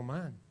lay mine on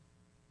mine.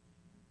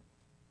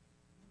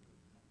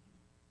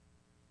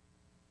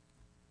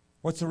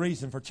 What's the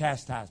reason for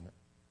chastisement?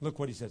 Look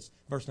what he says,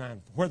 verse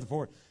 9.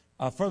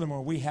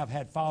 Furthermore, we have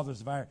had fathers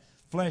of our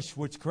flesh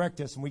which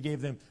correct us, and we gave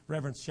them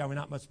reverence. Shall we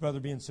not much brother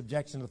be in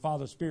subjection to the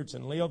Father of spirits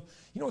and live?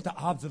 You know what the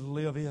opposite of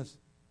live is?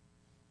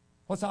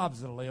 What's the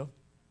opposite of live?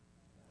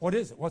 What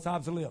is it? What's the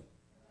opposite of live?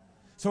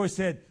 So he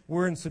said,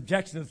 we're in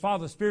subjection to the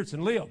Father of spirits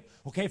and live.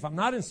 Okay, if I'm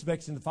not in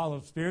subjection to the Father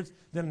of spirits,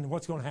 then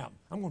what's going to happen?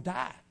 I'm going to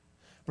die.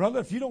 Brother,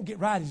 if you don't get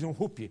right, He's going to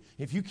whoop you.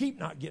 If you keep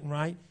not getting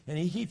right, and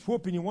He keeps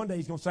whooping you, one day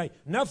He's going to say,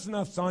 enough's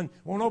enough, son.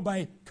 Won't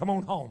obey. Come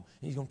on home.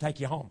 And He's going to take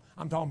you home.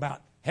 I'm talking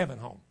about heaven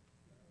home.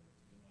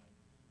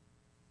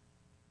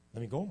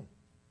 Let me go on.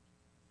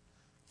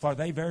 For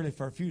they verily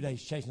for a few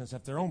days chasten us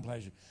after their own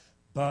pleasure,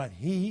 but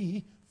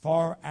He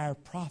for our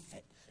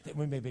profit, that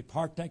we may be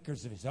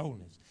partakers of His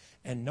holiness.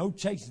 And no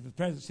chastening of the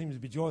present seems to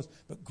be joyous,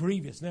 but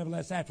grievous.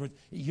 Nevertheless, afterwards,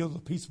 it yields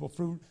the peaceable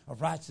fruit of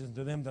righteousness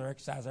to them that are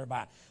exercised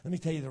thereby. Let me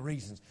tell you the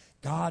reasons.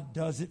 God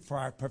does it for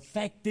our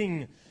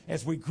perfecting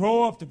as we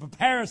grow up, to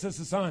prepare us as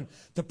a son,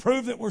 to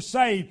prove that we're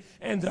saved,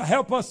 and to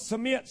help us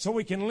submit so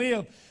we can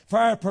live. For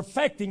our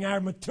perfecting,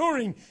 our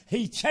maturing,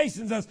 He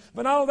chastens us.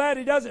 But all that,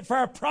 He does it for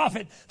our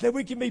profit, that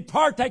we can be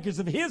partakers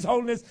of His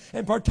holiness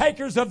and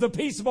partakers of the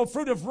peaceable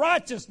fruit of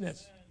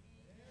righteousness.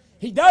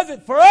 He does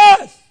it for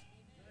us.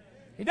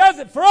 He does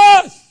it for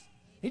us.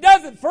 He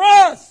does it for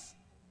us.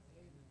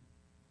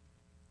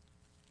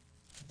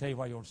 I'll tell you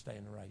why you ought to stay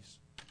in the race.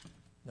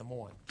 Number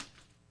one,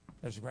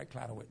 there's a great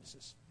cloud of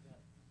witnesses.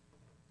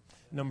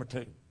 Number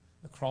two,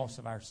 the cross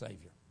of our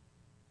Savior.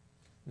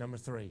 Number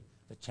three,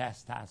 the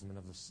chastisement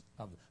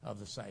of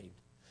the saved.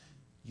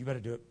 You better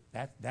do it.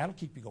 That'll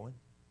keep you going.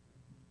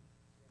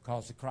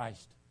 Because of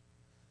Christ.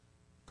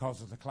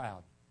 Because of the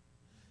cloud.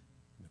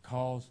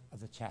 Because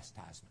of the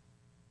chastisement.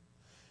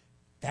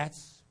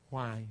 That's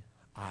why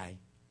I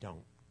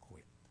don't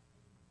quit.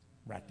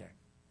 Right there.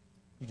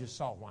 You just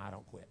saw why I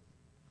don't quit.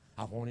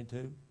 I wanted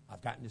to.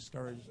 I've gotten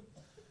discouraged.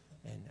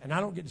 And I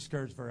don't get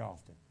discouraged very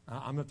often.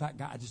 I'm a fact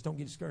guy. I just don't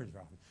get discouraged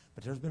very often.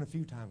 But there's been a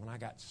few times when I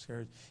got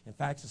discouraged. In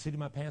fact, the seat of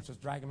my pants was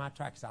dragging my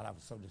tracks out. I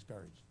was so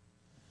discouraged.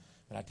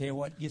 But I tell you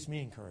what gets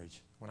me encouraged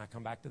when I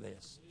come back to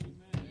this.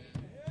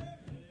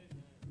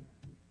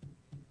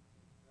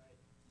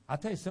 I'll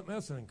tell you something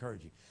else that'll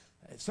encourage you.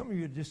 If some of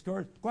you are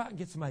discouraged, go out and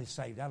get somebody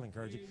saved. That'll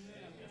encourage you.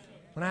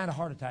 When I had a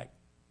heart attack,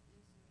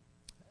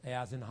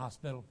 I was in the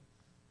hospital,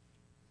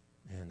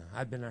 and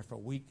I'd been there for a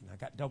week, and I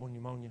got double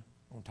pneumonia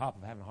on top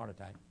of having a heart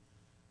attack.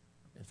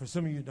 And for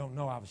some of you who don't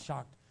know, I was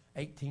shocked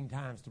 18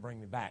 times to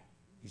bring me back.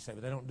 You say,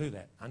 well, they don't do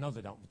that. I know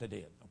they don't, but they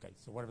did. Okay,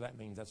 so whatever that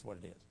means, that's what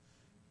it is.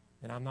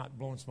 And I'm not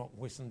blowing smoke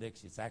and whistling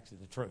Dixie. It's actually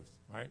the truth,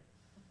 right?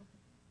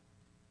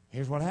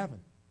 Here's what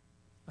happened.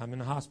 I'm in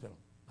the hospital.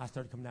 I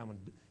started coming down.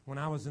 When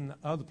I was in the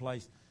other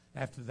place,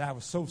 after that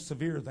was so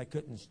severe they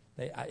couldn't.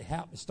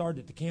 I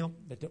started at the camp.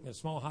 They took me to a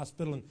small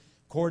hospital in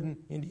Corden,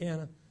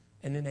 Indiana,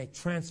 and then they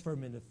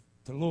transferred me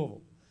to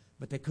Louisville.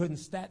 But they couldn't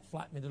stat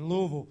flight me to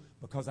Louisville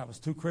because I was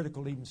too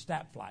critical to even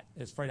stat flight.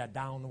 They was afraid I'd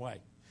die on the way.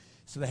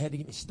 So they had to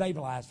get me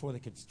stabilized before they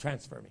could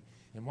transfer me.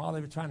 And while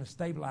they were trying to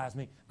stabilize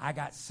me, I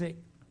got sick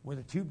with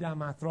a tube down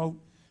my throat,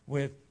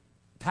 with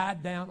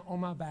tied down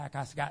on my back.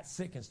 I got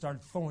sick and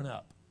started throwing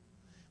up.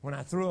 When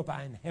I threw up,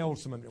 I inhaled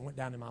some of it and it went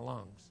down in my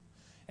lungs.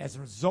 As a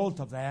result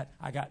of that,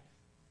 I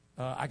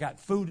got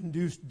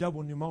food-induced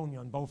double pneumonia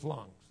on both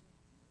lungs,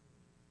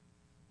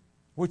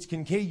 which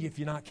can kill you if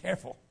you're not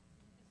careful,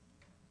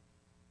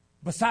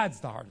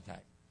 besides the heart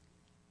attack.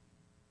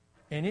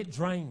 And it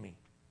drained me.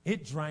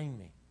 It drained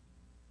me.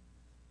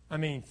 I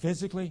mean,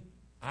 physically,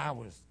 I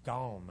was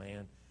gone,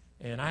 man.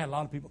 And I had a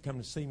lot of people come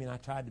to see me, and I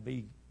tried to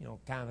be,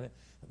 kind of.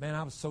 But, man,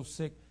 I was so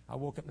sick. I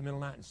woke up in the middle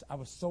of the night, and I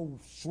was so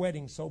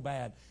sweating so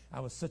bad.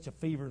 I was such a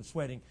fever and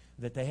sweating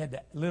that they had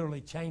to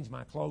literally change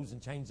my clothes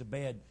and change the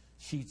bed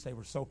sheets. They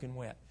were soaking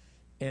wet.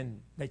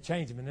 And they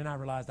changed them, and then I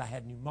realized I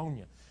had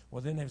pneumonia.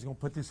 Well, then they was going to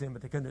put this in,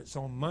 but they couldn't do it.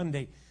 So on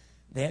Monday,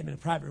 they had me in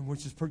a private room,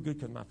 which is pretty good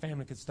because my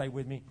family could stay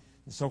with me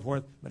and so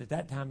forth. But at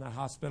that time, that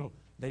hospital,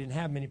 they didn't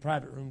have many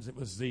private rooms. It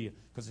was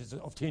because it's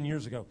 10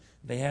 years ago,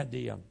 they had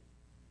you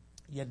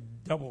had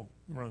a double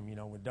room,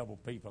 with double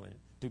people in it,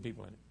 2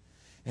 people in it.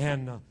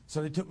 And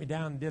so they took me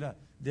down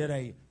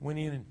and went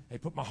in and they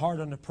put my heart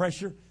under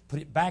pressure, put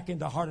it back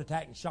into a heart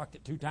attack and shocked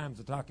it 2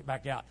 times to knock it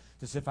back out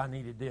to see if I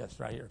needed this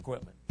right here,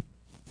 equipment.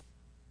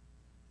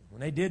 When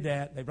they did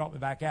that, they brought me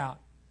back out.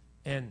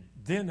 And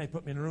then they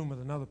put me in a room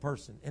with another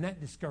person. And that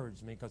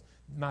discouraged me because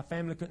my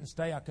family couldn't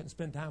stay. I couldn't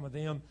spend time with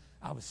them.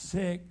 I was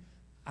sick.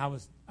 I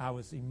was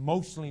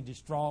emotionally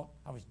distraught.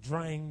 I was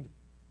drained.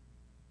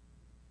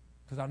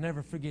 Because I'll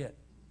never forget,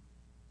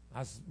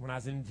 when I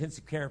was in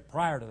intensive care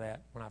prior to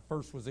that, when I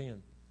first was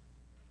in,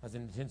 I was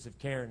in intensive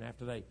care. And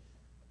after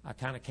I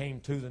kind of came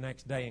to the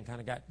next day and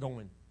kind of got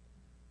going.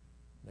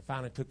 They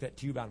finally took that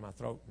tube out of my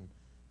throat. And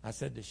I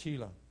said to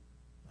Sheila,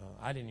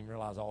 I didn't even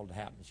realize all that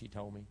happened. She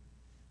told me.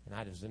 And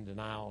I was in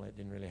denial. It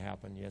didn't really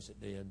happen. Yes, it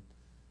did. And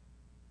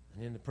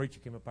then the preacher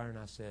came up there and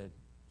I said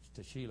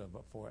to Sheila,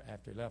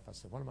 after he left, I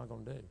said, what am I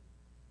going to do?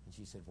 And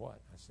she said, what?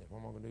 I said, what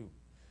am I going to do?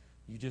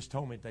 You just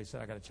told me they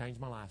said I got to change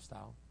my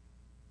lifestyle.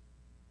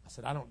 I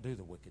said, I don't do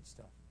the wicked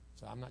stuff.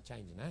 So I'm not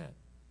changing that.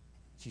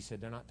 She said,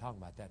 they're not talking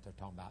about that. They're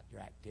talking about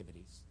your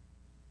activities.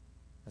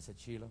 I said,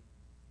 Sheila,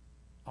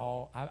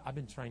 I've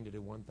been trained to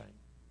do one thing,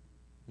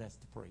 and that's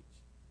to preach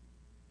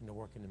and to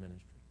work in the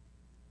ministry.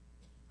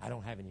 I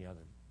don't have any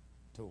other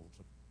tools.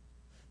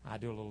 I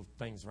do little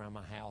things around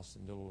my house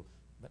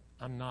but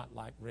I'm not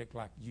like Rick,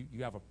 like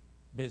you have a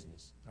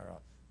business or a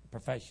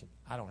profession.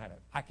 I don't have it.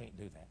 I can't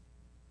do that.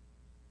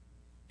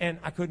 And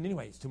I couldn't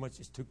anyway. It's too much.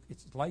 It's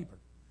labor.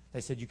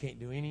 They said you can't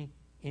do any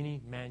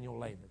manual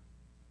labor.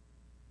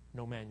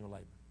 No manual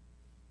labor.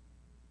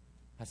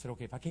 I said,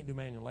 okay, if I can't do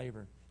manual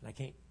labor and I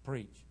can't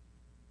preach,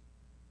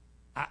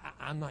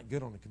 I'm not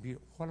good on the computer.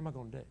 What am I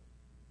going to do?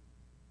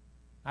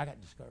 I got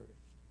discouraged.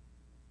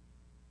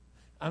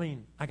 I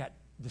got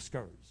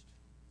discouraged.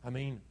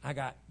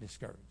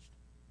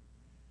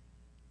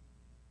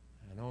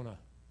 And on a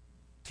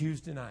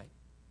Tuesday night,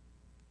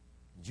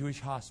 Jewish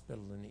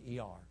hospital in the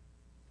ER,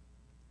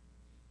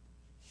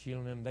 Sheila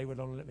and them, they would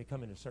only let me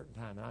come in at a certain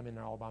time, and I'm in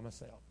there all by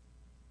myself.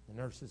 The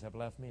nurses have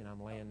left me, and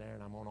I'm laying there,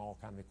 and I'm on all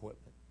kind of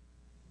equipment.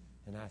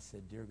 And I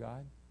said, dear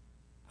God,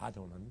 I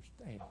don't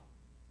understand.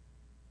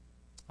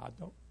 I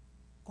don't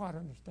quite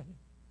understand.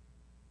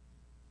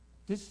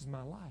 This is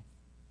my life.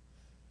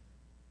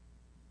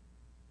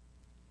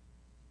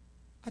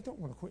 I don't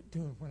want to quit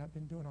doing what I've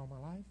been doing all my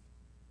life.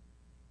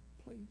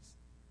 Please.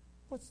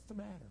 What's the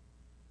matter?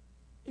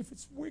 If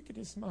it's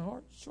wickedness in my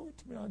heart, show it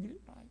to me. I'll get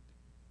it right.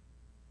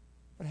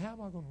 But how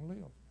am I going to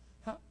live?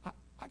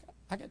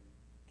 I got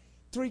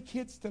 3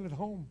 kids still at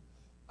home.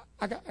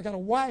 I got a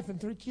wife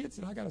and 3 kids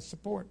that I got to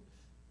support.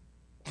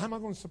 How am I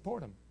going to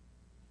support them?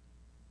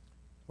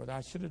 Whether I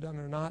should have done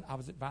it or not, I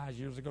was advised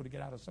years ago to get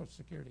out of Social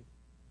Security.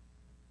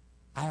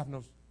 I'll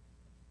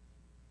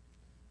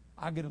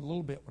get a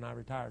little bit when I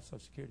retire Social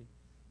Security.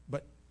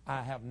 But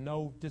I have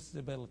no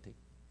disability.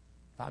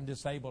 If I'm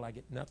disabled, I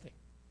get nothing.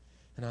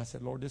 And I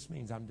said, Lord, this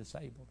means I'm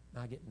disabled.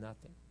 And I get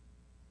nothing.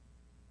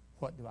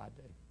 What do I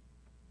do?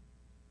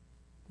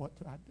 What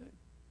do I do?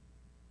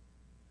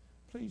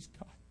 Please,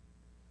 God.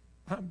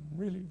 I'm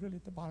really, really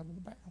at the bottom of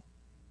the barrel.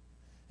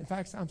 In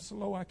fact, I'm so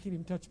low I can't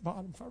even touch the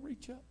bottom if I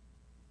reach up.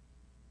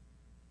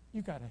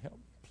 You got to help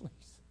me,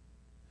 please.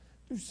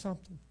 Do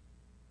something.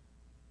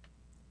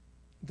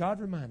 God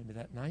reminded me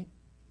that night,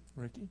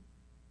 Ricky,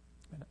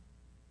 and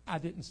I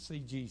didn't see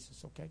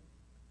Jesus, okay?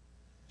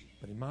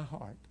 But in my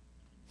heart,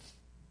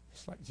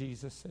 it's like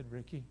Jesus said,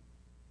 Ricky,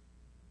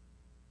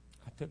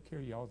 I took care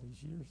of you all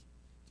these years.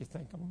 Do you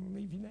think I'm going to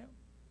leave you now?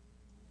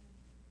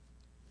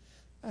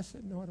 I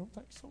said, no, I don't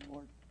think so,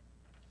 Lord.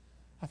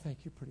 I think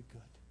you're pretty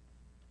good.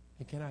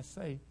 And can I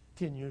say,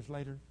 10 years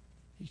later,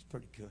 he's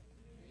pretty good.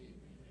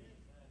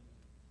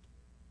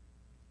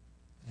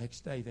 The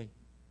next day, they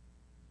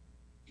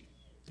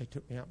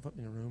took me out and put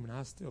me in a room, and I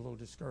was still a little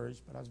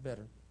discouraged, but I was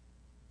better.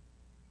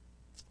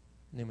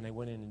 And then when they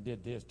went in and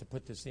did this, to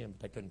put this in,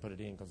 but they couldn't put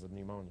it in because of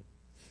pneumonia.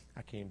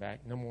 I came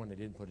back. Number 1, they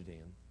didn't put it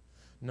in.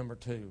 Number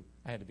 2,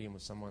 I had to be in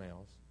with someone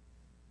else.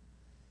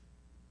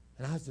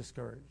 And I was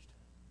discouraged.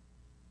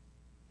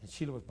 And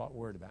Sheila was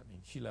worried about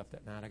me. She left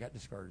that night. I got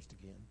discouraged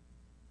again.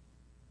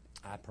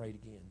 I prayed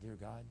again. Dear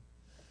God,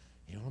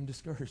 I'm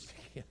discouraged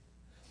again.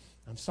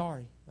 I'm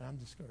sorry, but I'm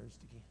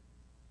discouraged again.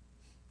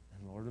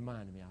 And the Lord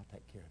reminded me, I'll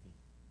take care of him.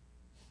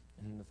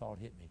 And then the thought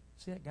hit me.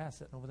 See that guy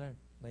sitting over there,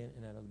 laying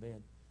in that other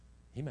bed?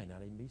 He may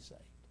not even be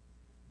saved.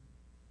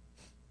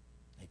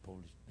 They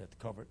pulled the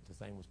cover, the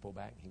thing was pulled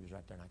back, and he was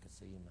right there, and I could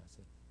see him. I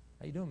said,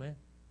 how you doing, man?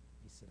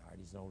 He said, all right,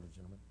 he's an older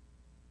gentleman.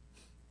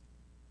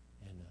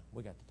 And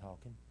we got to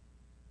talking.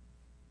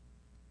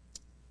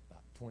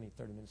 About 20,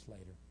 30 minutes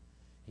later,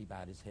 he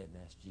bowed his head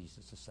and asked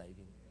Jesus to save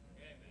him.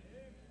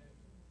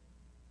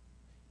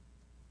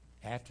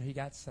 After he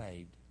got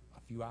saved,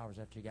 a few hours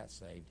after he got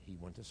saved, he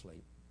went to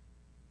sleep.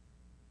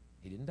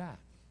 He didn't die,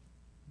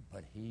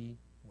 but he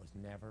was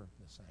never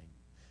the same.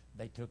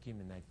 They took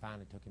him, and they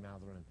finally took him out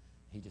of the room.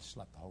 He just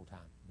slept the whole time,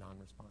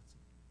 non-responsive.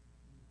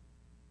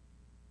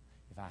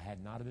 If I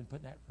had not have been put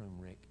in that room,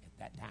 Rick, at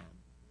that time,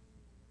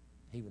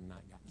 he would have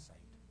not gotten saved.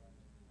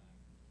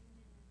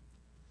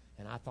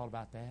 And I thought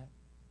about that,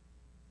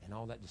 and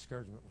all that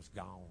discouragement was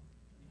gone.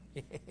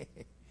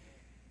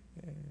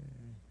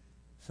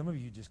 Some of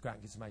you just go out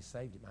and get somebody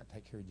saved. It might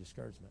take care of your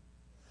discouragement.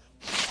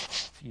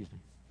 Excuse me.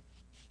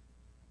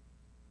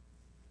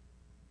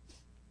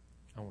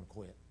 I want to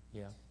quit.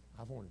 Yeah,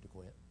 I've wanted to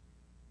quit.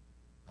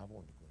 I've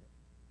wanted to quit.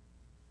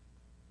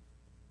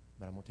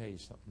 But I'm going to tell you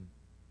something.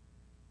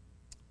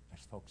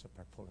 There's folks up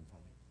there pulling for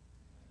me.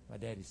 My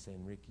daddy's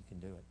saying, Rick, you can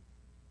do it.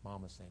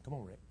 Mama's saying, come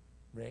on, Rick.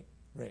 Rick,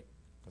 Rick.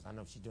 Because I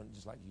know she's doing it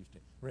just like you used to.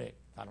 Rick,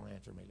 if I don't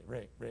answer immediately.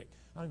 Rick, Rick.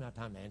 I don't even have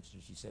time to answer.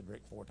 She said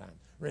Rick 4 times.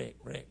 Rick,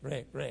 Rick,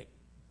 Rick, Rick.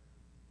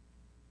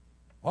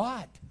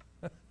 What?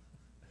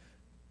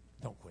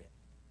 Don't quit.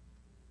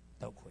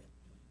 Don't quit.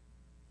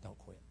 Don't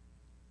quit.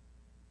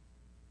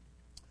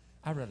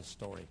 I read a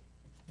story,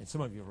 and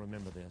some of you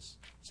remember this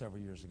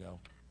several years ago.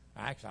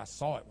 Actually, I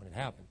saw it when it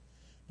happened.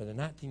 But in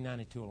the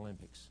 1992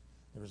 Olympics,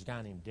 there was a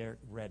guy named Derek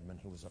Redmond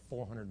who was a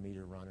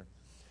 400-meter runner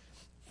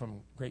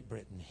from Great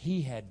Britain.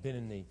 He had been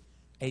in the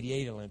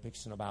 88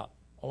 Olympics, and about,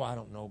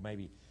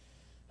 maybe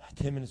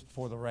 10 minutes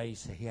before the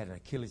race, he had an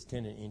Achilles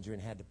tendon injury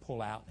and had to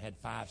pull out and had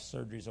 5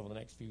 surgeries over the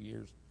next few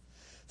years.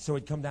 So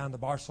he'd come down to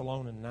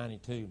Barcelona in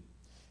 92.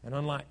 And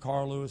unlike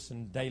Carl Lewis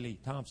and Daley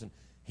Thompson,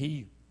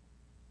 he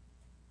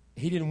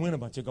didn't win a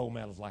bunch of gold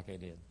medals like they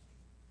did.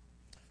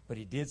 But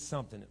he did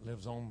something that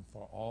lives on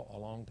for a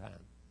long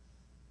time.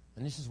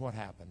 And this is what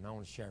happened, and I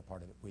want to share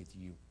part of it with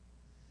you.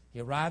 He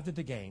arrived at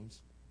the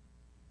games,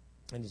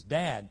 and his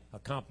dad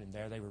accompanied him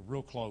there. They were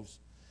real close,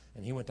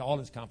 and he went to all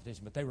his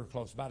competitions, but they were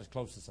close, about as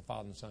close as a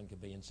father and son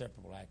could be,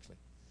 inseparable actually,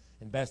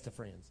 and best of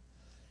friends.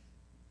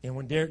 And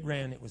when Derek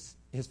ran, it was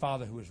his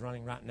father who was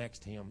running right next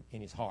to him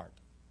in his heart.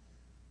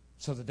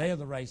 So the day of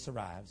the race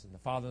arrives, and the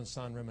father and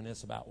son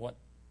reminisce about what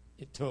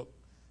it took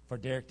for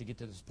Derek to get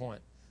to this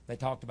point. They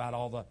talked about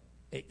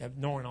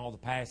knowing all the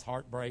past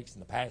heartbreaks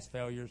and the past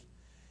failures.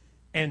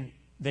 And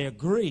they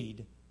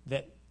agreed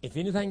that if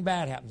anything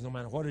bad happens, no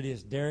matter what it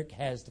is, Derek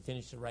has to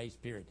finish the race,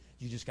 period.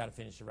 You just got to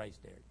finish the race,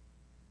 Derek.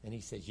 And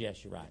he says,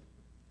 yes, you're right.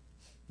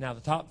 Now,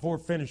 the top 4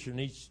 finisher in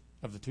each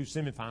of the 2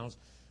 semifinals,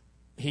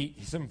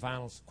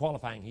 semifinals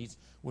qualifying heats,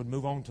 would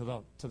move on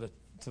to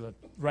the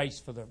race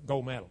for the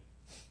gold medal.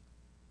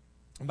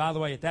 And by the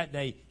way, at that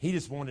day, he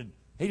just wanted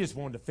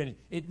to finish.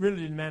 It really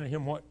didn't matter to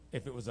him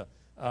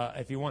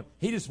if he won.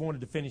 He just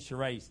wanted to finish the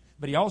race,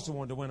 but he also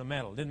wanted to win a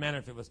medal. It didn't matter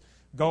if it was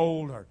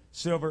gold or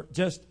silver,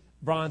 just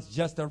bronze,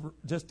 just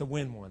to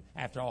win one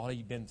after all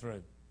he'd been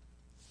through.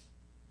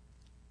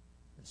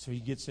 So he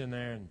gets in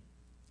there, and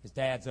his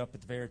dad's up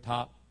at the very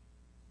top,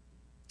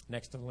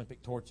 next to the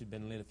Olympic torch had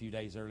been lit a few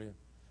days earlier.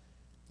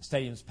 The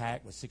stadium's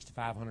packed with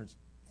 6,500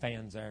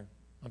 fans there.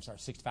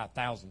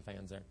 65,000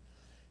 fans there.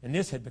 And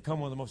this had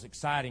become one of the most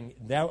exciting,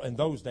 in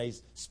those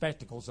days,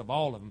 spectacles of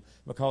all of them,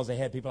 because they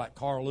had people like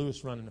Carl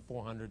Lewis running the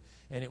 400,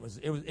 and it was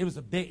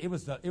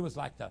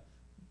like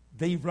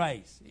the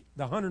race.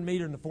 The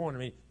 100-meter and the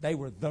 400-meter, they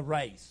were the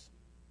race.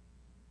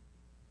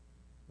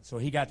 So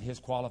he got to his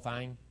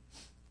qualifying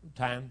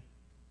time,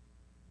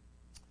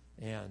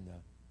 and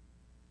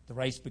the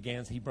race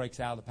begins. He breaks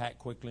out of the pack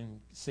quickly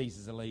and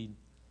seizes the lead.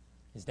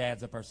 His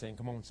dad's up there saying,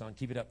 "Come on, son,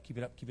 keep it up, keep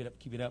it up, keep it up,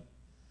 keep it up."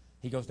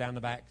 He goes down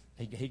the back.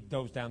 He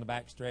goes down the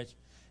back stretch,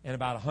 and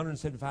about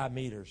 175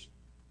 meters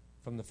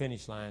from the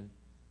finish line,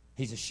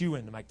 he's a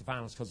shoo-in to make the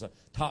finals because the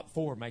top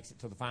 4 makes it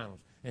to the finals,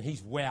 and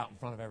he's way out in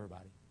front of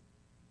everybody.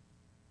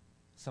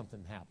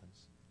 Something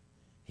happens.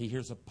 He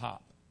hears a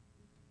pop,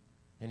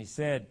 and he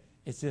said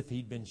it's if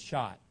he'd been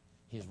shot.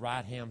 His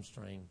right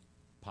hamstring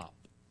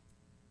popped,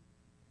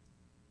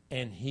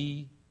 and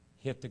he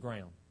hit the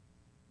ground.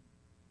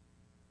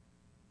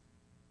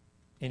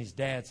 And his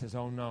dad says,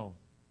 "Oh no."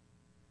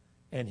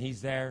 And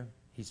he's there.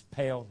 He's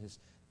pale. His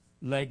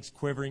legs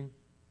quivering.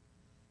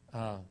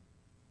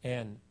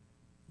 And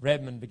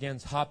Redmond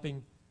begins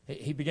hopping.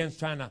 He begins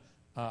trying to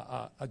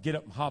get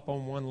up and hop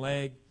on one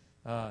leg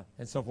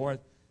and so forth.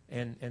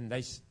 And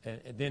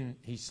then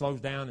he slows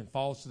down and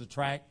falls to the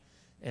track.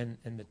 And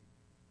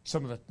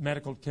some of the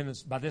medical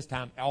attendants, by this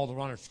time, all the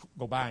runners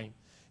go by him.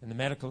 And the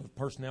medical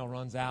personnel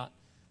runs out,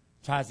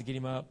 tries to get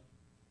him up.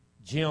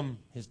 Jim,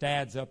 his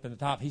dad's up in the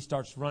top. He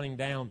starts running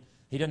down.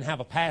 He doesn't have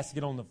a pass to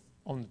get on the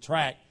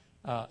track,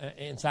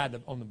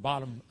 on the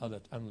bottom of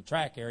the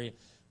track area,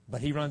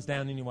 but he runs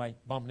down anyway,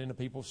 bumping into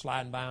people,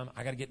 sliding by them.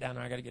 I got to get down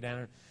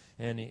there.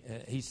 And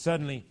he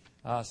suddenly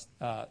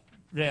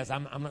realizes,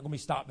 I'm not going to be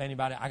stopped by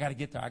anybody. I got to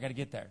get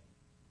there.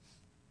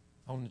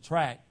 On the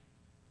track,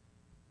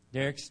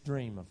 Derek's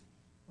dream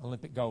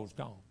Olympic gold's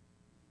gone.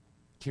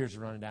 Tears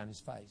are running down his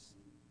face.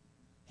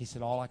 He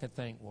said, all I could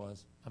think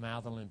was, I'm out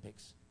of the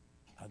Olympics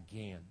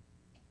again.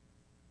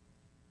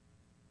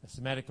 As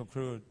the medical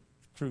crew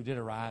did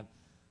arrive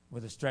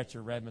with a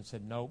stretcher, Redmond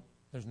said, nope,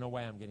 there's no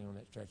way I'm getting on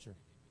that stretcher.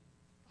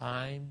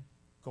 I'm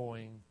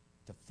going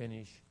to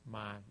finish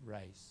my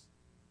race.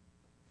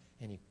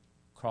 And he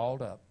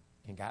crawled up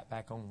and got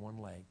back on one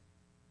leg.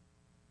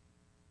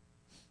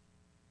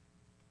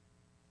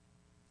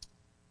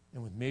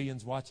 And with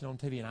millions watching on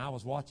TV, and I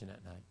was watching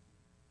that night,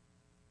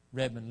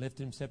 Redmond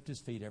lifted himself to his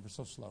feet ever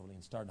so slowly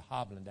and started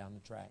hobbling down the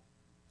track.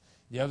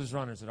 The other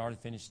runners had already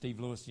finished. Steve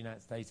Lewis, the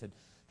United States,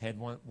 had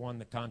won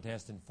the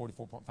contest in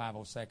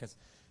 44.50 seconds.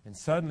 And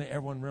suddenly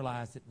everyone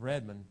realized that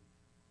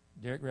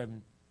Derek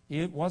Redmond,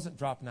 it wasn't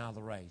dropping out of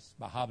the race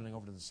by hobbling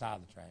over to the side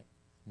of the track.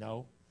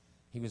 No,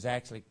 he was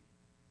actually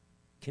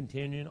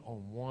continuing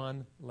on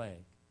one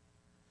leg.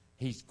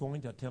 He's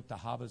going to attempt to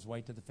hobble his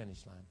way to the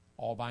finish line,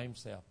 all by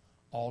himself,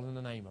 all in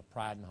the name of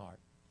pride and heart.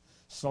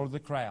 So the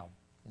crowd,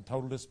 in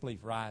total disbelief,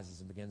 rises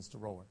and begins to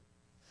roar.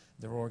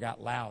 The roar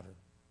got louder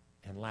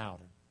and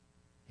louder.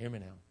 Hear me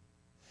now.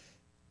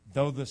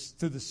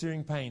 Through the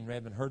searing pain,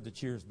 Redmond heard the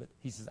cheers, but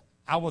he says,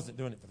 I wasn't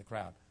doing it for the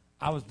crowd.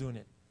 I was doing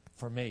it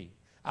for me.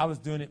 I was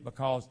doing it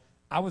because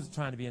I wasn't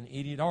trying to be an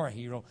idiot or a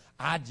hero.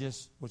 I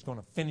just was going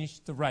to finish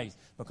the race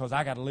because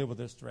I got to live with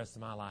this the rest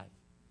of my life.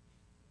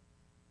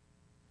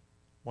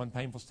 One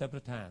painful step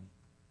at a time.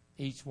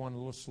 Each one a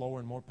little slower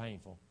and more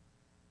painful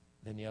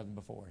than the other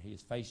before.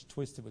 His face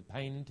twisted with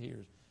pain and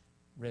tears.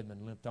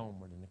 Redmond limped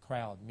onward, and the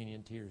crowd, many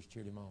in tears,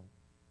 cheered him on.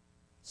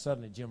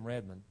 Suddenly, Jim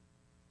Redmond,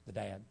 the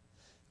dad,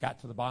 got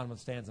to the bottom of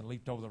the stands and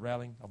leaped over the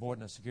railing,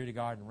 avoiding a security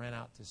guard, and ran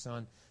out to his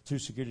son. 2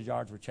 security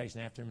guards were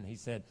chasing after him, and he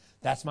said,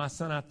 that's my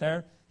son out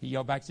there. He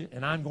yelled back to him,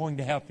 and I'm going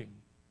to help him.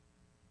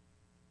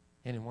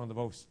 And in one of the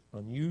most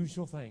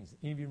unusual things,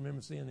 any of you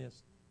remember seeing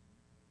this?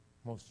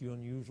 Most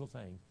unusual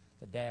thing,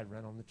 the dad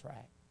ran on the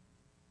track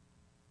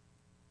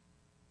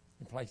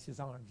and placed his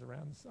arms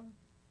around the son,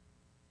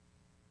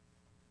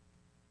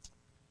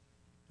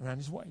 around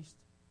his waist.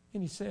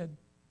 And he said,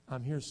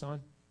 I'm here,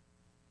 son.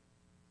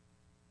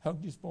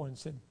 Hugged his boy and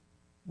said,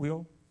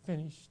 we'll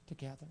finish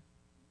together.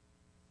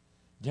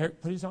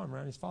 Derek put his arm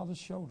around his father's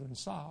shoulder and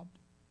sobbed.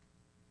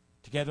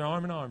 Together,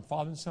 arm in arm,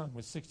 father and son,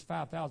 with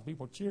 65,000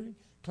 people cheering,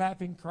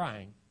 clapping,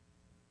 crying,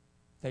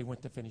 they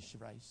went to finish the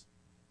race,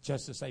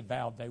 just as they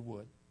vowed they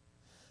would.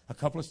 A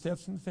couple of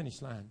steps from the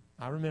finish line,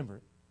 I remember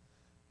it.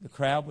 The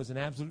crowd was in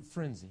absolute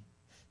frenzy.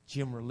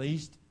 Jim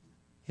released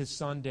his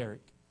son,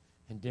 Derek,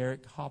 and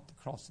Derek hopped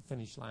across the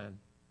finish line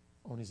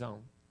on his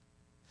own.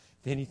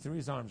 Then he threw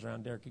his arms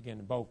around Derek again,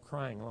 and both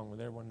crying along with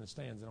everyone in the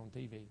stands and on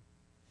TV.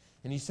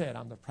 And he said,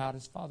 I'm the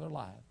proudest father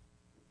alive.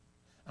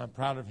 I'm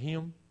prouder of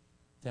him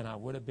than I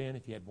would have been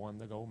if he had won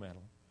the gold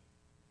medal.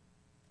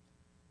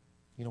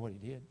 You know what he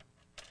did?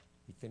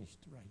 He finished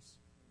the race.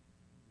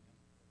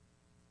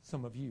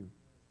 Some of you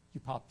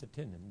popped a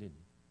tendon, didn't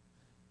you?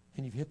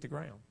 And you've hit the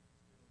ground.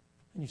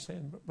 And you're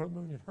saying, Brother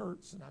Moon, it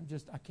hurts, and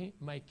I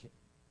can't make it.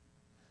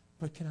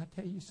 But can I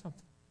tell you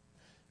something?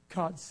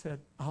 God said,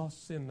 I'll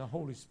send the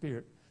Holy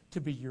Spirit to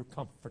be your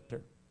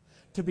comforter,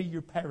 to be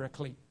your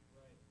paraclete.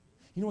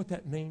 You know what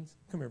that means?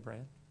 Come here,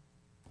 Brad.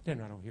 Stand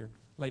right over here.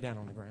 Lay down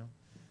on the ground.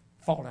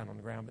 Fall down on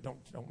the ground, but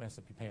don't mess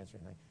up your pants or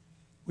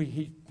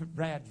anything.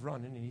 Brad's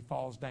running, and he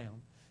falls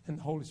down. And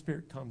the Holy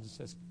Spirit comes and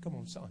says, come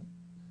on, son.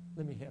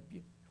 Let me help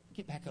you.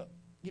 Get back up.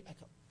 Get back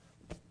up.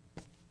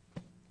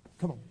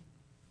 Come on.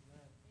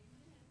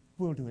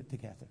 We'll do it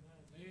together.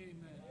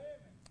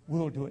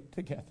 We'll do it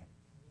together.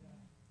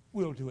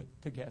 We'll do it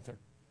together.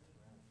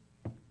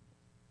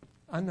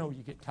 I know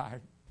you get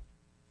tired.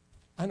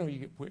 I know you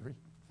get weary.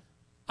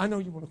 I know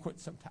you want to quit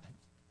sometimes.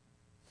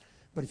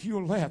 But if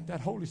you'll let that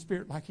Holy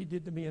Spirit, like he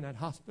did to me in that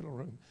hospital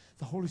room,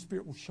 the Holy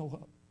Spirit will show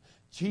up.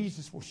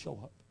 Jesus will show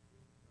up.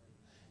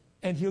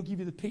 And he'll give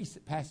you the peace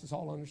that passes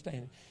all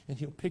understanding. And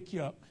he'll pick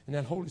you up, and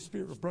that Holy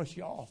Spirit will brush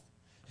you off.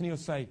 And he'll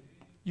say,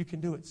 you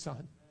can do it,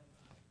 son.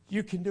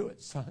 You can do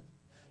it, son.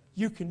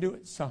 You can do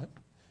it, son.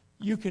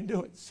 You can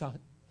do it, son.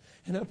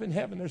 And up in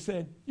heaven they're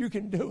saying, you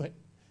can do it.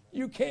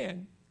 You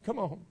can. Come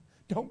on.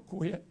 Don't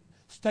quit.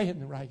 Stay in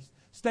the race.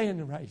 Stay in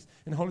the race.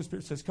 And the Holy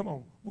Spirit says, come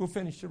on, we'll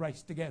finish the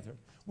race together.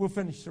 We'll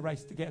finish the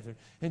race together.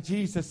 And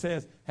Jesus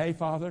says, hey,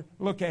 Father,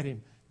 look at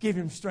him. Give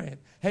him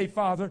strength. Hey,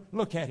 Father,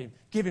 look at him.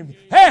 Give him.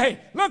 Hey,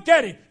 look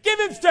at him. Give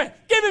him strength.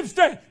 Give him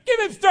strength. Give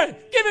him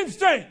strength. Give him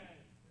strength.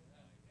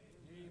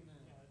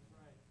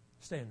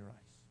 Stay in the race.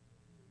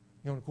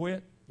 You want to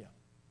quit? Yeah. Yeah,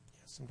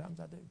 sometimes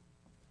I do.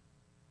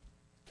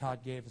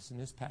 God gave us in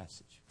this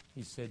passage,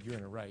 he said, you're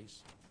in a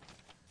race.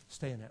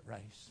 Stay in that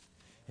race.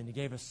 And he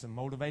gave us some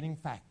motivating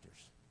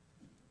factors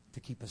to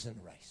keep us in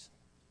the race.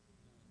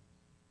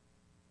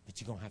 But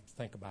you're going to have to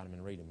think about them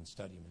and read them and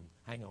study them and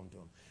hang on to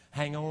them.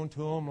 Hang on to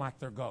them like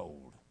they're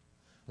gold.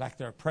 Like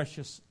they're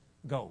precious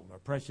gold or a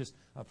precious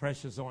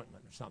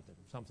ointment or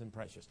something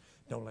precious.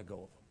 Don't let go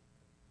of them.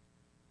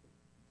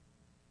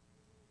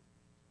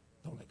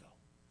 Don't let go.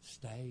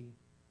 Stay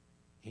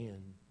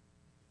in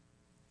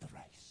the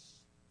race.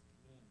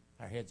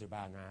 Our heads are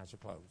bowed and our eyes are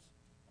closed.